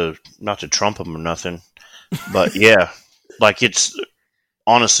not to trump him or nothing, but yeah, like it's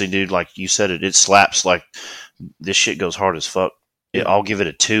honestly, dude, like you said it slaps. Like this shit goes hard as fuck. I'll give it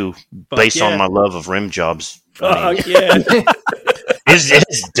a 2 based on my love of rim jobs. I mean, Yeah.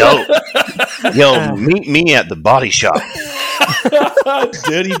 It's dope. Yo, meet me at the body shop.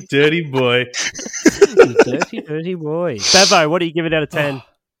 Dirty boy. Dirty boy. Bevo, what do you give it out of 10?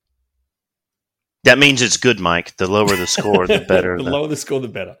 That means it's good, Mike. The lower the score, the better. The lower the score, the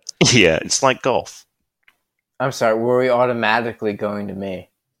better. Yeah, it's like golf. I'm sorry, were we automatically going to me?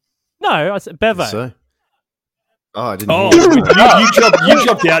 No, I said Bevo. So? Oh, I didn't Oh, hear you. you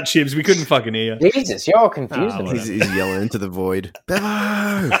dropped out, Chibs. We couldn't fucking hear you. Jesus, you're all confusing me. He's yelling into the void.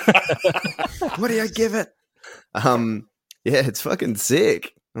 Bevo! What do you give it? Yeah, it's fucking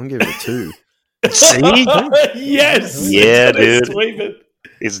sick. I'm gonna give it a 2. See? Yes. Yeah, dude. Sweet.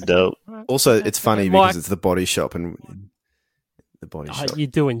 It's dope. Also, it's funny Mike- because it's the body shop and the body shop. You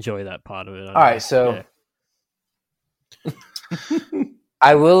do enjoy that part of it. All right, so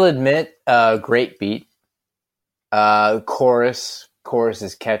I will admit, great beat. Chorus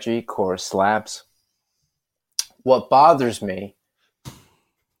is catchy. Chorus slaps. What bothers me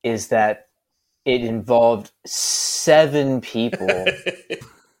is that it involved 7 people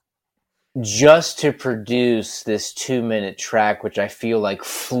just to produce this 2-minute track, which I feel like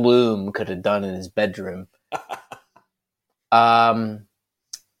Flume could have done in his bedroom.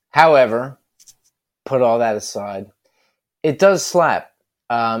 However, put all that aside, it does slap.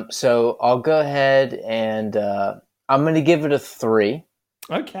 So I'll go ahead and I'm going to give it a 3.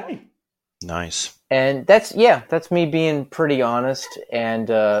 Okay. Nice. And that's me being pretty honest, and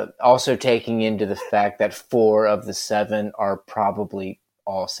also taking into the fact that 4 of the 7 are probably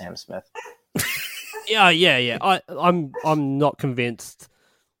all Sam Smith. Yeah. I'm not convinced.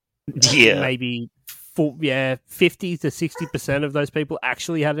 Yeah. Maybe 50 to 60% of those people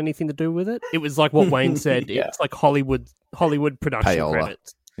actually had anything to do with it. It was like what Wayne said. Yeah. It's like Hollywood production Payola.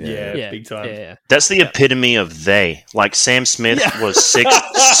 credits. Yeah, big time. Yeah. That's the epitome of they. Like Sam Smith was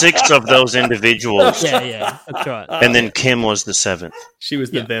six of those individuals. Yeah, that's right. And then Kim was the 7th. She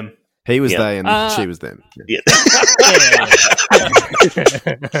was the them. He was Yeah. they and she was them. Yeah.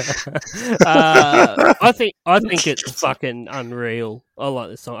 I think it's fucking unreal. I like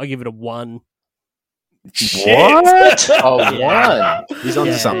this song. I give it a 1. What? Oh, 1. He's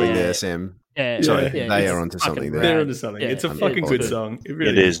onto Yeah, something yeah. there, Sam. Yeah, Sorry, yeah, they it's are onto fucking something rad. there. They're into something. Yeah, It's a yeah, fucking it's good good. song. It It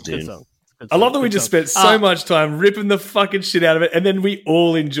really is, Good dude. song. Good I love song. that we Good just song. spent so much time ripping the fucking shit out of it, and then we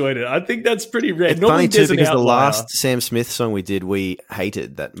all enjoyed it. I think that's pretty rare. It's Normally funny too there's an because the outlier. last Sam Smith song we did, we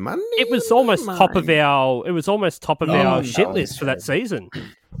hated that money. It was almost top of our. It was almost top of our shit no, list for that season.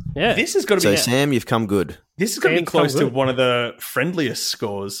 Yeah, This has got to So be Sam, you've come good. this is going to be Sam's close so to good. one of the friendliest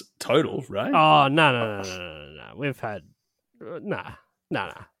scores total, right? Oh no! We've had nah.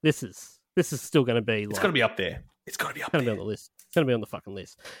 This is still going to be. It's got to be up there. It's got to be up Going to be there. on the list. It's going to be on the fucking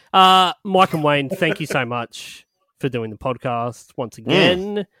list. Mike and Wayne, thank you so much for doing the podcast once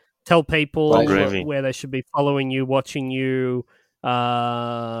again. Tell people Gravy. where they should be following you, watching you.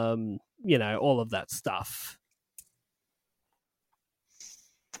 All of that stuff.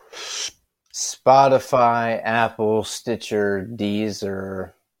 Spotify, Apple, Stitcher,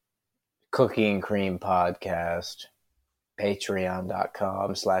 Deezer, Cookie and Cream Podcast,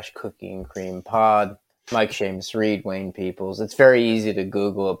 Patreon.com/Cookie and Cream Pod. Mike Seamus Reed, Wayne Peoples. It's very easy to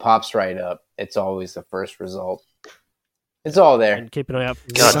Google. It pops right up. It's always the first result. It's all there. And keep an eye out.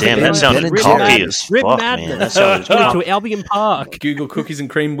 For God damn, Ben that sounded and cocky Jerry. as Rip fuck, Madness. man. That sounded To Albion Park. Google cookies and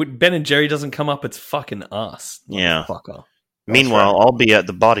cream. With Ben and Jerry doesn't come up. It's fucking us. Yeah. Fucker. Meanwhile, I'll be at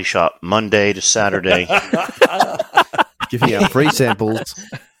the body shop Monday to Saturday. Giving out free samples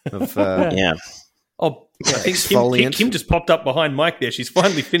of Yeah. Oh, I think exfoliant. Kim just popped up behind Mike there. She's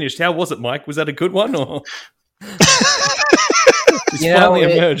finally finished. How was it, Mike? Was that a good one? Or she's finally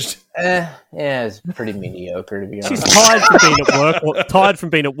emerged. Yeah, it's pretty mediocre to be honest. She's tired from being at work. Tired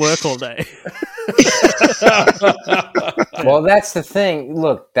from being at work all day. Well, that's the thing.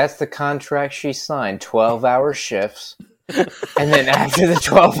 Look, that's the contract she signed. 12-hour shifts. And then after the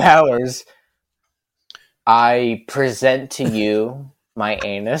 12 hours, I present to you my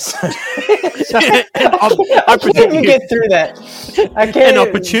anus. I I can't even get through that. I can't. An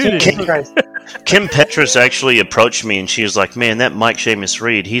opportunity. Jesus Christ. Kim Petras actually approached me and she was like, "Man, that Mike Seamus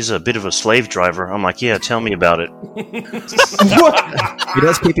Reed, he's a bit of a slave driver." I'm like, "Yeah, tell me about it." He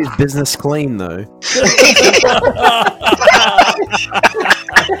does keep his business clean, though.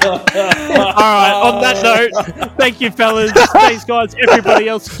 All right, on that note, thank you, fellas. Thanks, guys. Everybody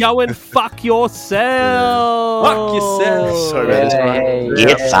else, go and fuck yourself. Fuck yourself. So Hey,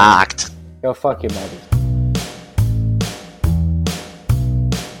 Get hey. fucked. Go fuck your mother.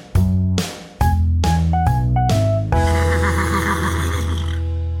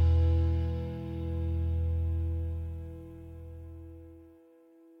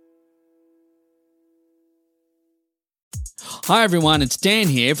 Hi everyone, it's Dan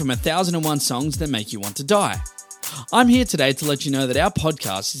here from 1001 Songs That Make You Want to Die. I'm here today to let you know that our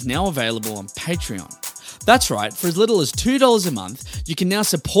podcast is now available on Patreon. That's right, for as little as $2 a month, you can now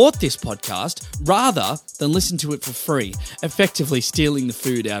support this podcast rather than listen to it for free, effectively stealing the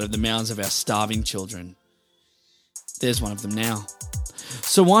food out of the mouths of our starving children. There's one of them now.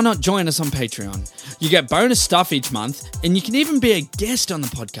 So why not join us on Patreon? You get bonus stuff each month, and you can even be a guest on the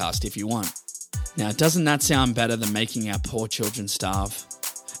podcast if you want. Now, doesn't that sound better than making our poor children starve?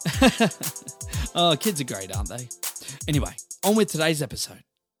 Oh, kids are great, aren't they? Anyway, on with today's episode.